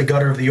Vietnam is the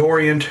gutter of the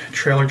Orient.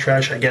 Trailer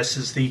trash, I guess,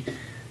 is the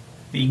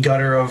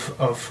gutter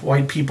of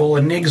white people,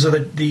 and nigs are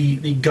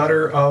the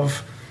gutter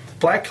of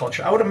black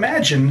culture. I would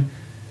imagine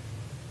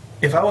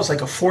if I was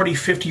like a 40,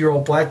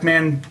 50-year-old black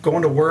man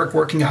going to work,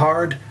 working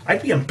hard,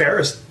 I'd be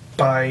embarrassed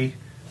by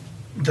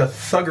the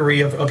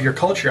thuggery of your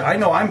culture. I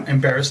know I'm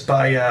embarrassed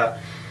by,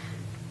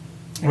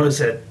 what is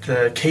it,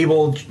 the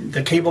cable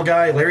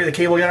guy, Larry the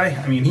Cable Guy.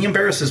 I mean, he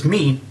embarrasses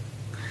me.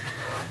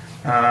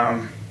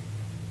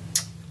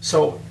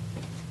 So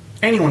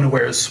anyone who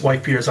wears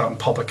wife beaters out in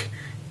public,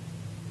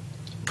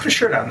 put a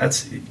shirt on.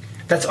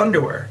 That's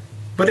underwear.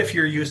 But if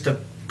you're used to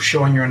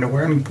showing your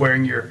underwear and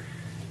wearing your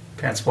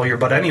pants below your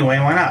butt anyway,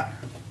 why not?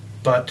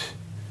 But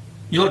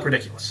you look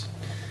ridiculous.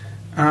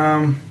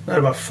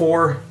 About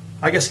 4,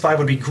 I guess 5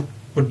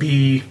 would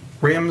be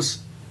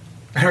rims.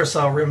 I never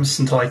saw rims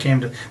until I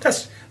came to.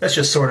 That's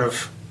just sort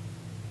of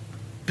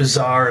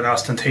bizarre and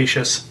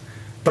ostentatious.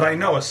 But I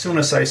know as soon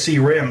as I see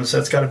rims,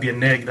 that's got to be a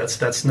nig.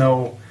 That's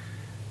no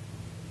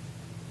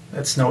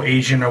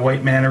Asian or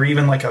white man or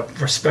even like a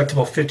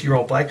respectable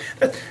 50-year-old black.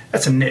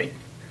 That's a nig.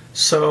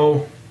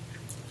 So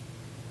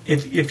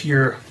if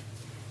you're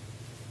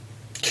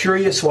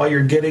curious why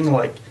you're getting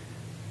like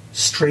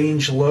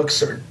strange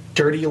looks or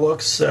dirty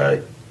looks,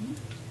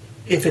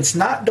 if it's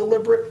not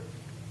deliberate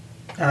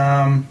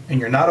and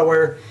you're not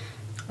aware,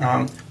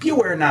 be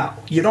aware now.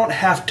 You don't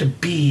have to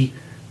be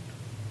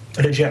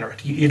a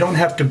degenerate. You don't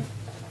have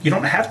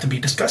to be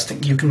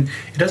disgusting.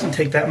 It doesn't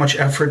take that much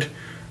effort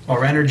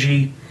or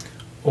energy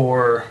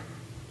or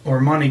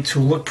money to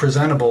look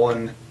presentable.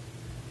 And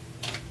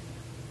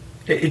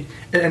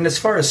and as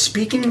far as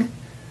speaking,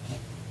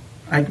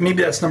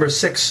 maybe that's number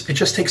 6. It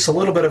just takes a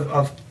little bit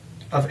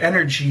of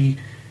energy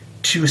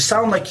to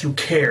sound like you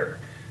care.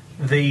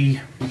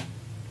 They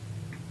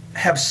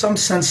have some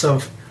sense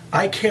of,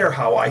 I care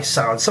how I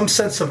sound, some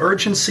sense of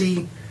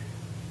urgency,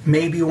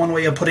 maybe one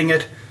way of putting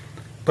it.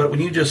 But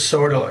when you just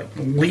sort of like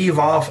leave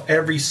off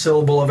every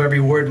syllable of every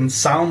word and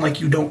sound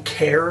like you don't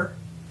care,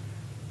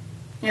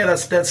 yeah,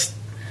 that's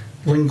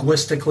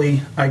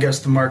linguistically, I guess,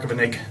 the mark of a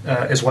nig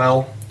as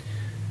well.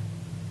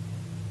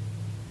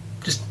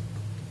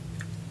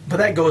 But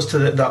that goes to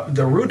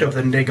the root of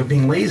the nig of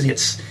being lazy.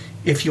 It's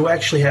if you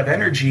actually have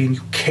energy and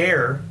you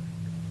care,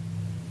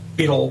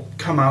 it'll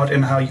come out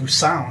in how you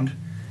sound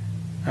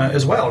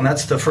as well. And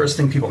that's the first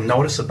thing people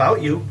notice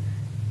about you,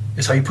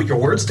 is how you put your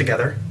words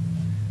together.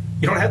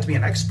 You don't have to be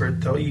an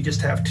expert, though. You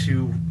just have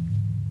to.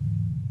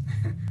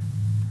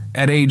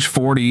 At age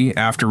 40,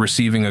 after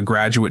receiving a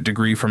graduate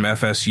degree from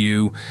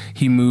FSU,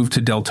 he moved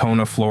to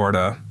Deltona,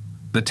 Florida,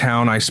 the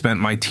town I spent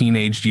my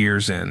teenage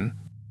years in.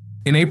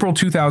 In April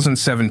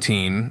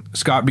 2017,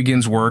 Scott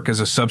begins work as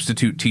a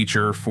substitute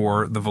teacher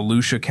for the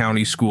Volusia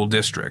County School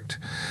District.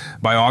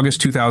 By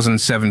August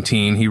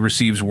 2017, he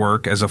receives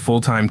work as a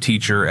full-time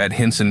teacher at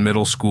Hinson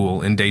Middle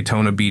School in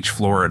Daytona Beach,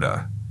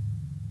 Florida.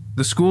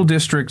 The school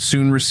district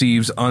soon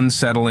receives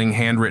unsettling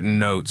handwritten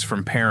notes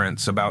from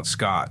parents about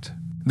Scott.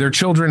 Their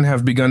children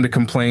have begun to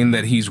complain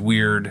that he's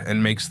weird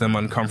and makes them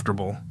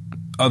uncomfortable.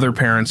 Other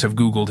parents have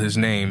Googled his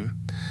name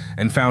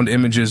and found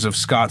images of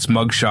Scott's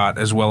mugshot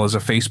as well as a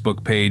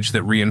Facebook page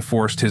that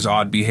reinforced his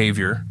odd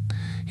behavior.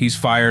 He's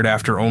fired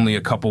after only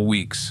a couple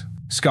weeks.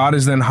 Scott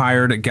is then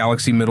hired at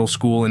Galaxy Middle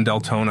School in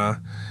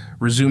Deltona,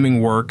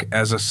 resuming work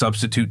as a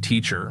substitute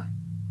teacher.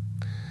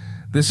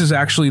 This is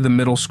actually the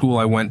middle school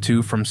I went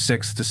to from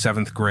 6th to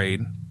 7th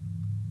grade.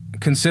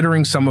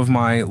 Considering some of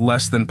my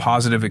less than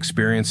positive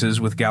experiences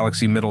with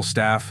Galaxy Middle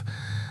staff,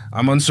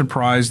 I'm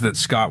unsurprised that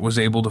Scott was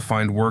able to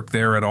find work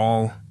there at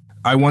all.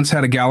 I once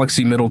had a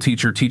Galaxy Middle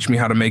teacher teach me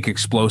how to make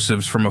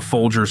explosives from a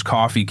Folgers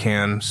coffee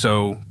can,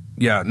 so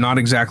yeah, not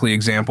exactly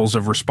examples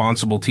of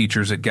responsible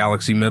teachers at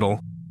Galaxy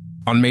Middle.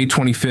 On May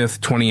 25th,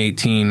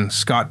 2018,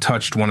 Scott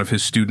touched one of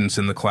his students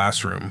in the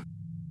classroom.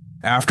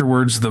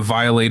 Afterwards, the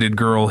violated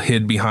girl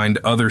hid behind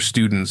other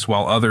students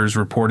while others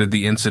reported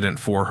the incident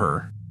for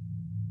her.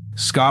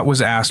 Scott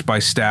was asked by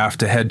staff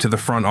to head to the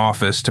front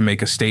office to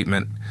make a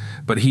statement,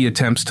 but he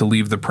attempts to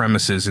leave the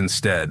premises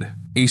instead.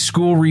 A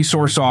school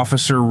resource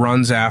officer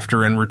runs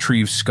after and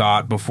retrieves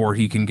Scott before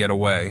he can get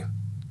away.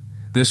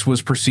 This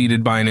was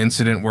preceded by an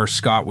incident where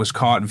Scott was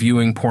caught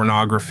viewing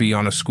pornography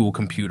on a school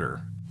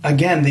computer.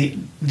 Again,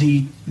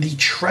 the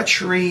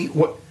treachery,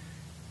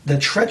 the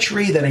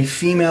treachery that a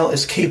female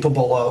is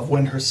capable of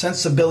when her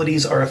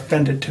sensibilities are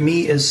offended, to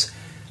me is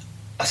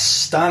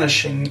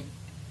astonishing,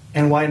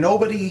 and why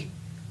nobody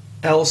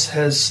else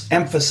has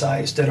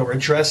emphasized it or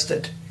addressed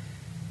it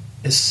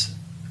is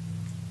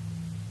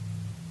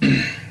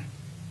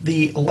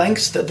the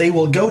lengths that they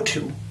will go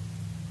to.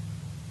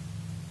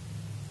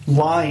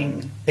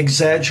 Lying,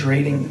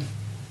 exaggerating,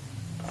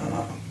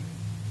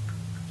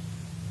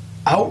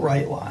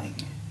 outright lying.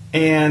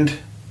 And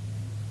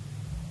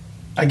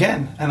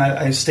again, and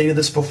I stated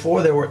this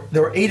before, there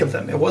were 8 of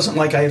them. It wasn't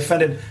like I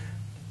offended.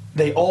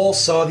 They all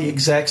saw the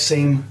exact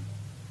same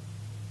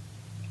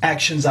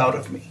actions out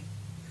of me.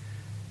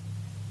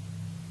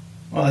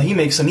 Well, he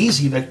makes an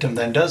easy victim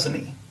then, doesn't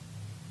he?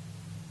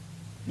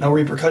 No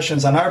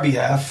repercussions on our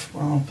behalf?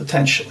 Well,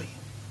 potentially.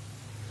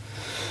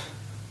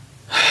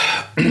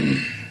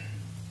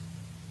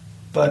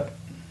 But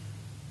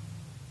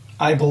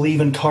I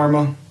believe in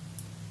karma.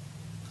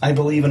 I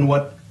believe in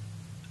what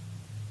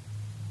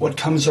what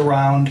comes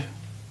around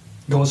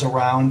goes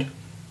around,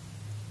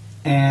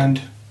 and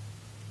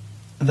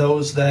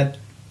those that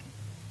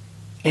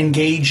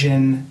engage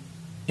in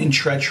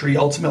treachery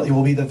ultimately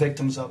will be the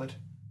victims of it.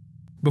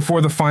 Before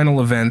the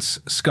final events,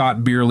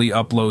 Scott Beerley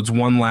uploads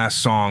one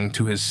last song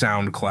to his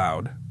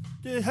SoundCloud.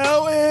 To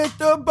hell with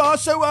the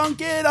boss, I won't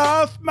get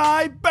off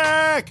my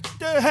back.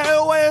 To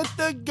hell with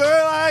the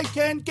girl, I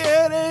can't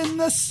get in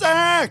the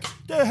sack.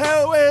 To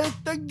hell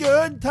with the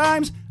good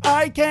times,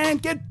 I can't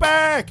get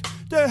back.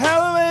 To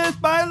hell with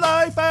my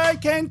life, I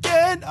can't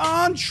get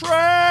on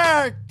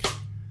track.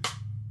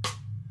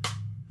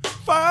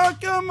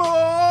 Fuck 'em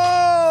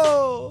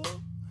all.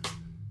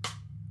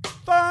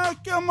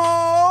 Fuck 'em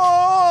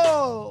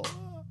all.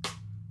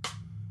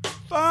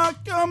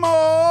 Fuck 'em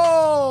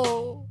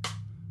all.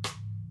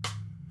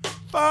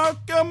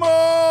 Fuck 'em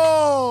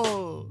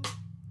all.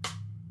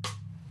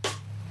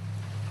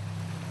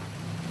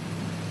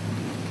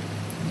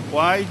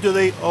 Why do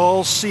they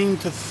all seem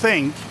to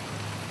think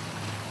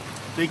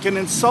they can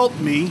insult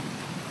me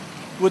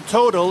with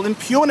total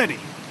impunity?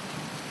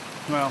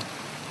 Well,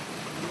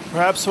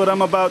 perhaps what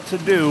I'm about to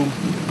do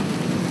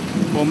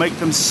will make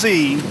them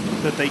see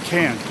that they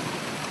can't.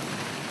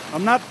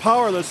 I'm not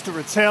powerless to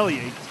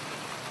retaliate.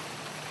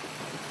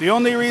 The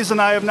only reason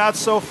I have not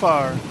so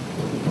far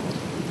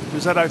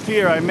is that I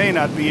fear I may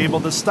not be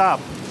able to stop.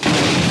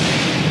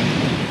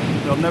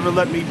 They'll never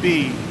let me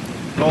be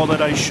all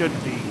that I should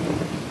be,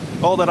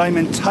 all that I'm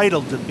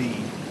entitled to be.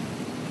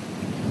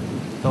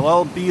 They'll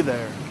all be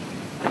there,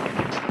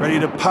 ready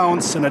to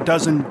pounce in a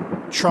dozen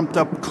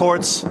trumped-up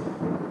courts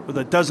with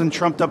a dozen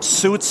trumped-up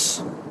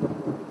suits.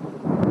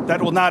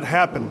 That will not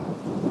happen.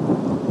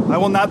 I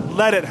will not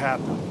let it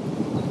happen,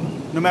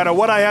 no matter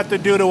what I have to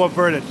do to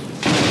avert it.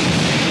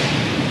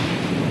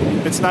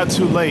 It's not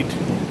too late.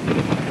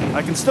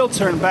 I can still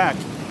turn back.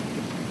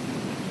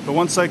 But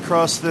once I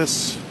cross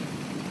this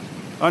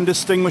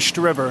undistinguished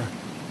river,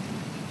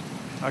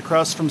 I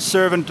cross from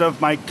servant of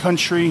my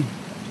country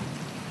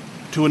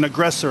to an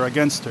aggressor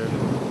against her.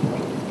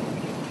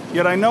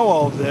 Yet I know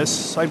all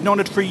this. I've known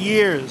it for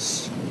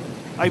years.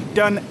 I've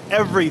done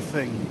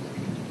everything.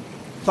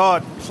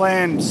 Thought,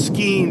 planned,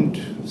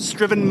 schemed,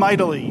 striven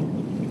mightily.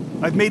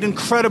 I've made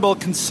incredible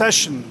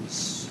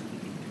concessions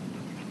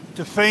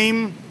to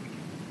fame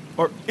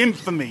or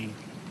infamy,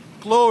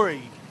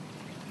 glory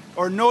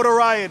or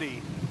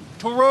notoriety,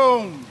 to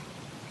Rome.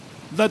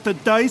 Let the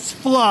dice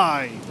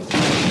fly.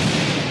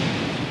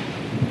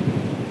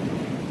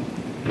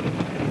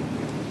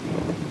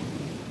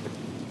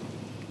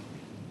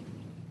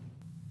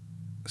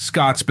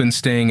 Scott's been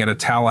staying at a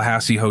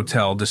Tallahassee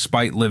hotel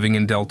despite living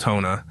in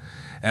Deltona.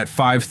 At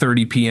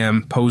 5:30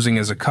 p.m., posing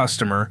as a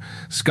customer,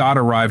 Scott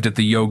arrived at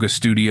the yoga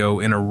studio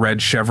in a red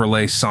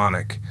Chevrolet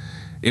Sonic.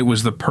 It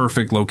was the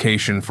perfect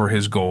location for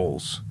his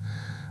goals.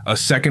 A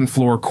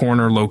second-floor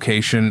corner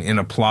location in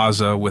a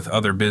plaza with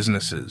other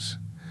businesses.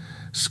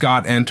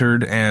 Scott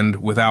entered and,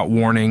 without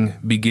warning,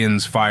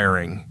 begins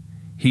firing.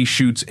 He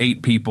shoots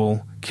 8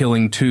 people,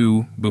 killing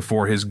 2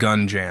 before his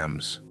gun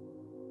jams.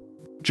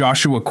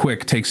 Joshua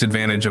Quick takes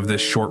advantage of this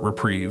short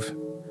reprieve.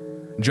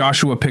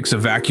 Joshua picks a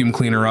vacuum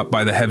cleaner up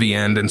by the heavy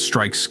end and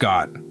strikes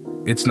Scott.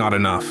 It's not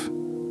enough.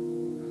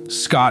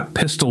 Scott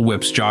pistol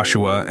whips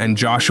Joshua, and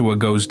Joshua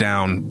goes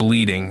down,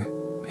 bleeding,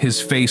 his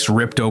face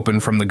ripped open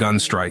from the gun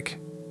strike.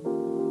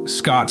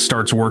 Scott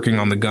starts working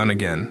on the gun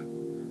again.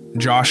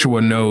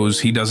 Joshua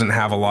knows he doesn't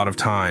have a lot of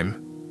time.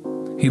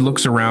 He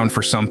looks around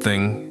for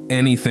something,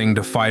 anything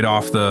to fight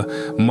off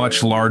the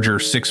much larger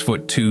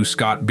 6'2"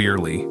 Scott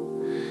Beerley.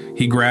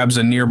 He grabs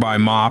a nearby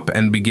mop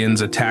and begins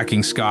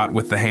attacking Scott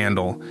with the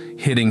handle,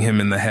 hitting him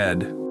in the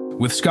head.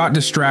 With Scott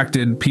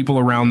distracted, people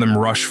around them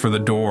rush for the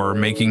door,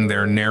 making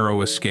their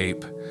narrow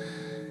escape.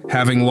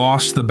 Having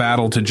lost the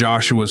battle to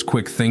Joshua's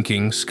quick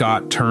thinking,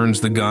 Scott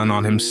turns the gun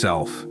on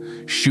himself,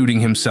 shooting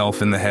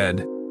himself in the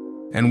head.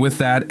 And with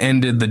that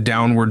ended the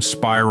downward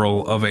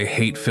spiral of a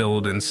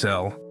hate-filled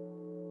incel.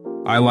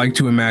 I like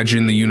to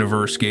imagine the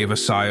universe gave a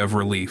sigh of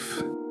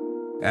relief.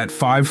 At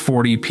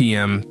 5:40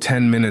 p.m.,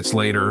 10 minutes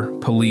later,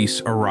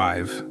 police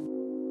arrive.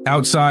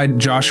 Outside,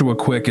 Joshua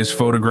Quick is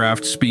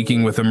photographed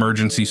speaking with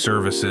emergency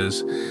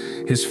services.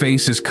 His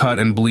face is cut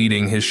and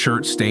bleeding, his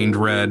shirt stained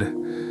red.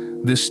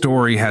 This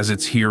story has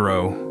its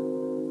hero.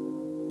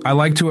 I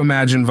like to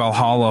imagine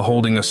Valhalla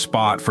holding a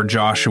spot for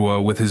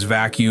Joshua with his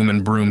vacuum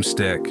and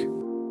broomstick.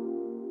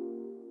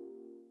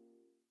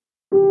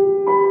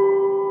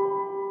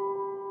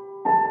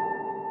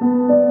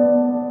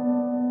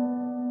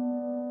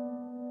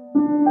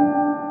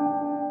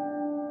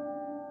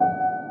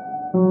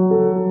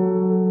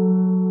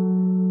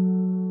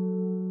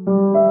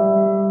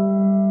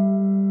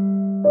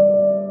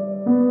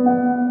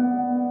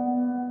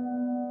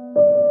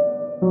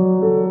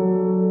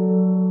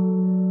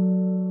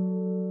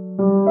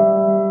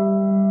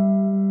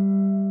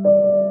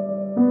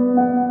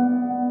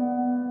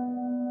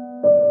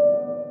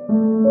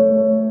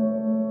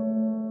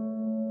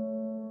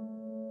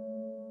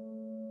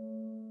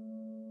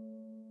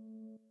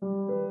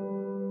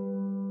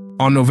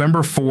 On November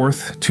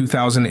 4th,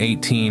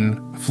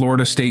 2018,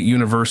 Florida State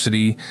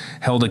University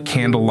held a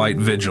candlelight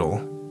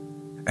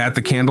vigil. At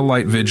the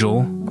candlelight vigil,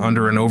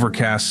 under an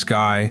overcast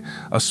sky,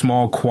 a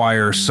small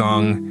choir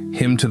sung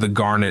Hymn to the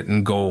Garnet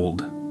and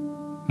Gold.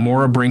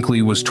 Maura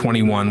Brinkley was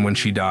 21 when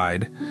she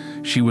died.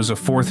 She was a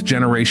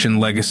fourth-generation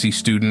legacy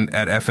student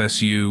at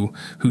FSU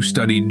who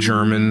studied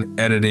German,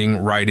 editing,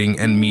 writing,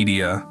 and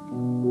media.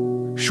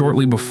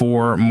 Shortly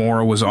before,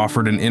 Maura was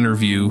offered an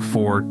interview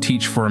for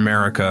Teach for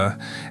America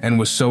and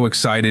was so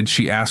excited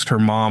she asked her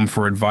mom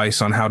for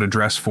advice on how to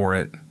dress for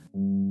it.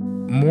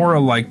 Maura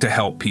liked to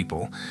help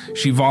people.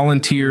 She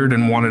volunteered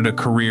and wanted a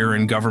career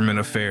in government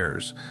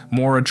affairs.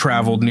 Maura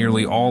traveled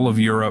nearly all of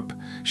Europe.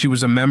 She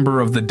was a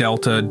member of the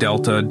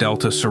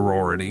Delta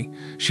sorority.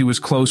 She was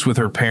close with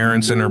her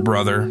parents and her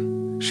brother.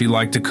 She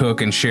liked to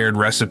cook and shared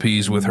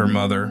recipes with her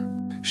mother.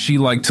 She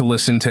liked to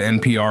listen to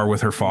NPR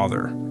with her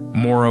father.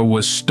 Maura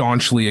was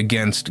staunchly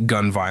against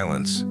gun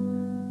violence.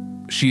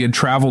 She had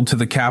traveled to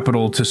the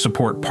Capitol to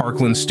support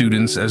Parkland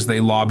students as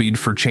they lobbied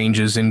for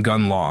changes in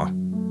gun law.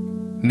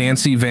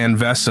 Nancy Van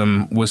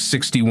Vessem was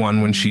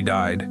 61 when she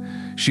died.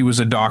 She was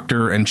a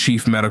doctor and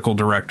chief medical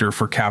director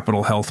for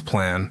Capital Health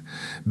Plan.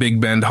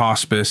 Big Bend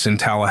Hospice in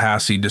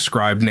Tallahassee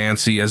described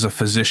Nancy as a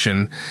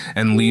physician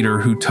and leader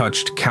who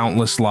touched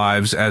countless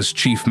lives as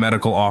chief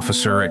medical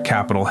officer at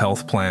Capital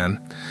Health Plan.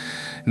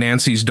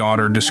 Nancy's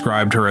daughter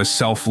described her as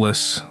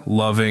selfless,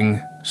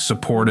 loving,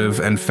 supportive,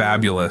 and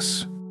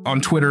fabulous. On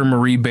Twitter,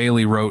 Marie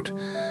Bailey wrote,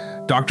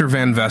 Dr.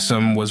 Van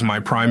Vessem was my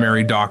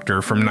primary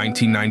doctor from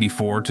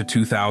 1994 to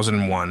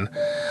 2001.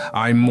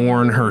 I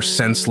mourn her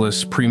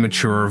senseless,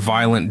 premature,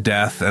 violent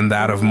death and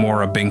that of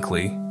Maura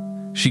Binkley.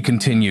 She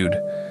continued,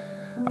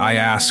 I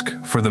ask,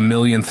 for the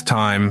millionth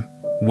time,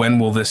 when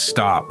will this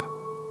stop?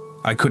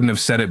 I couldn't have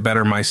said it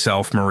better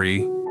myself,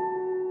 Marie.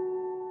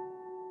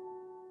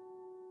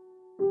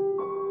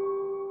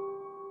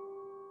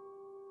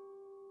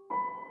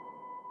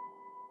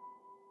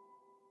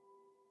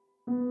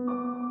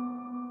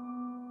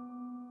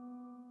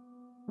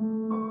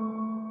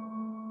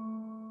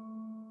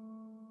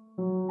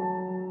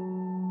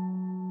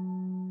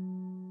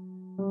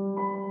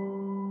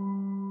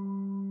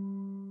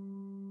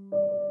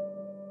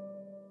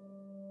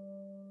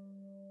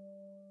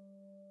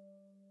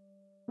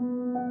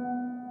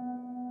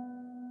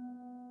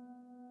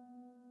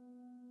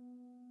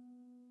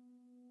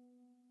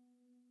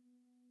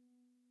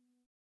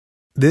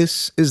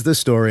 This is the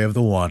story of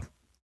the one.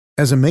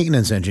 As a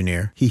maintenance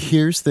engineer, he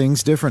hears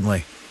things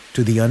differently.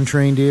 To the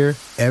untrained ear,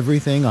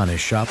 everything on his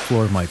shop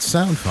floor might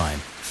sound fine,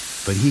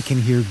 but he can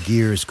hear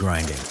gears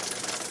grinding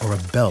or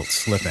a belt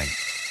slipping.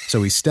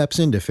 So he steps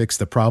in to fix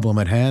the problem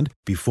at hand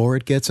before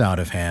it gets out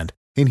of hand.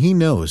 And he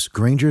knows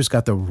Grainger's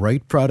got the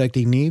right product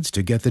he needs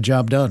to get the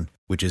job done,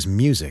 which is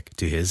music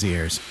to his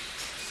ears.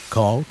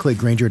 Call, click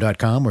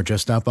Grainger.com, or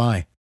just stop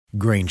by.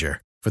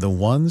 Grainger, for the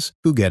ones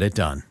who get it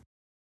done.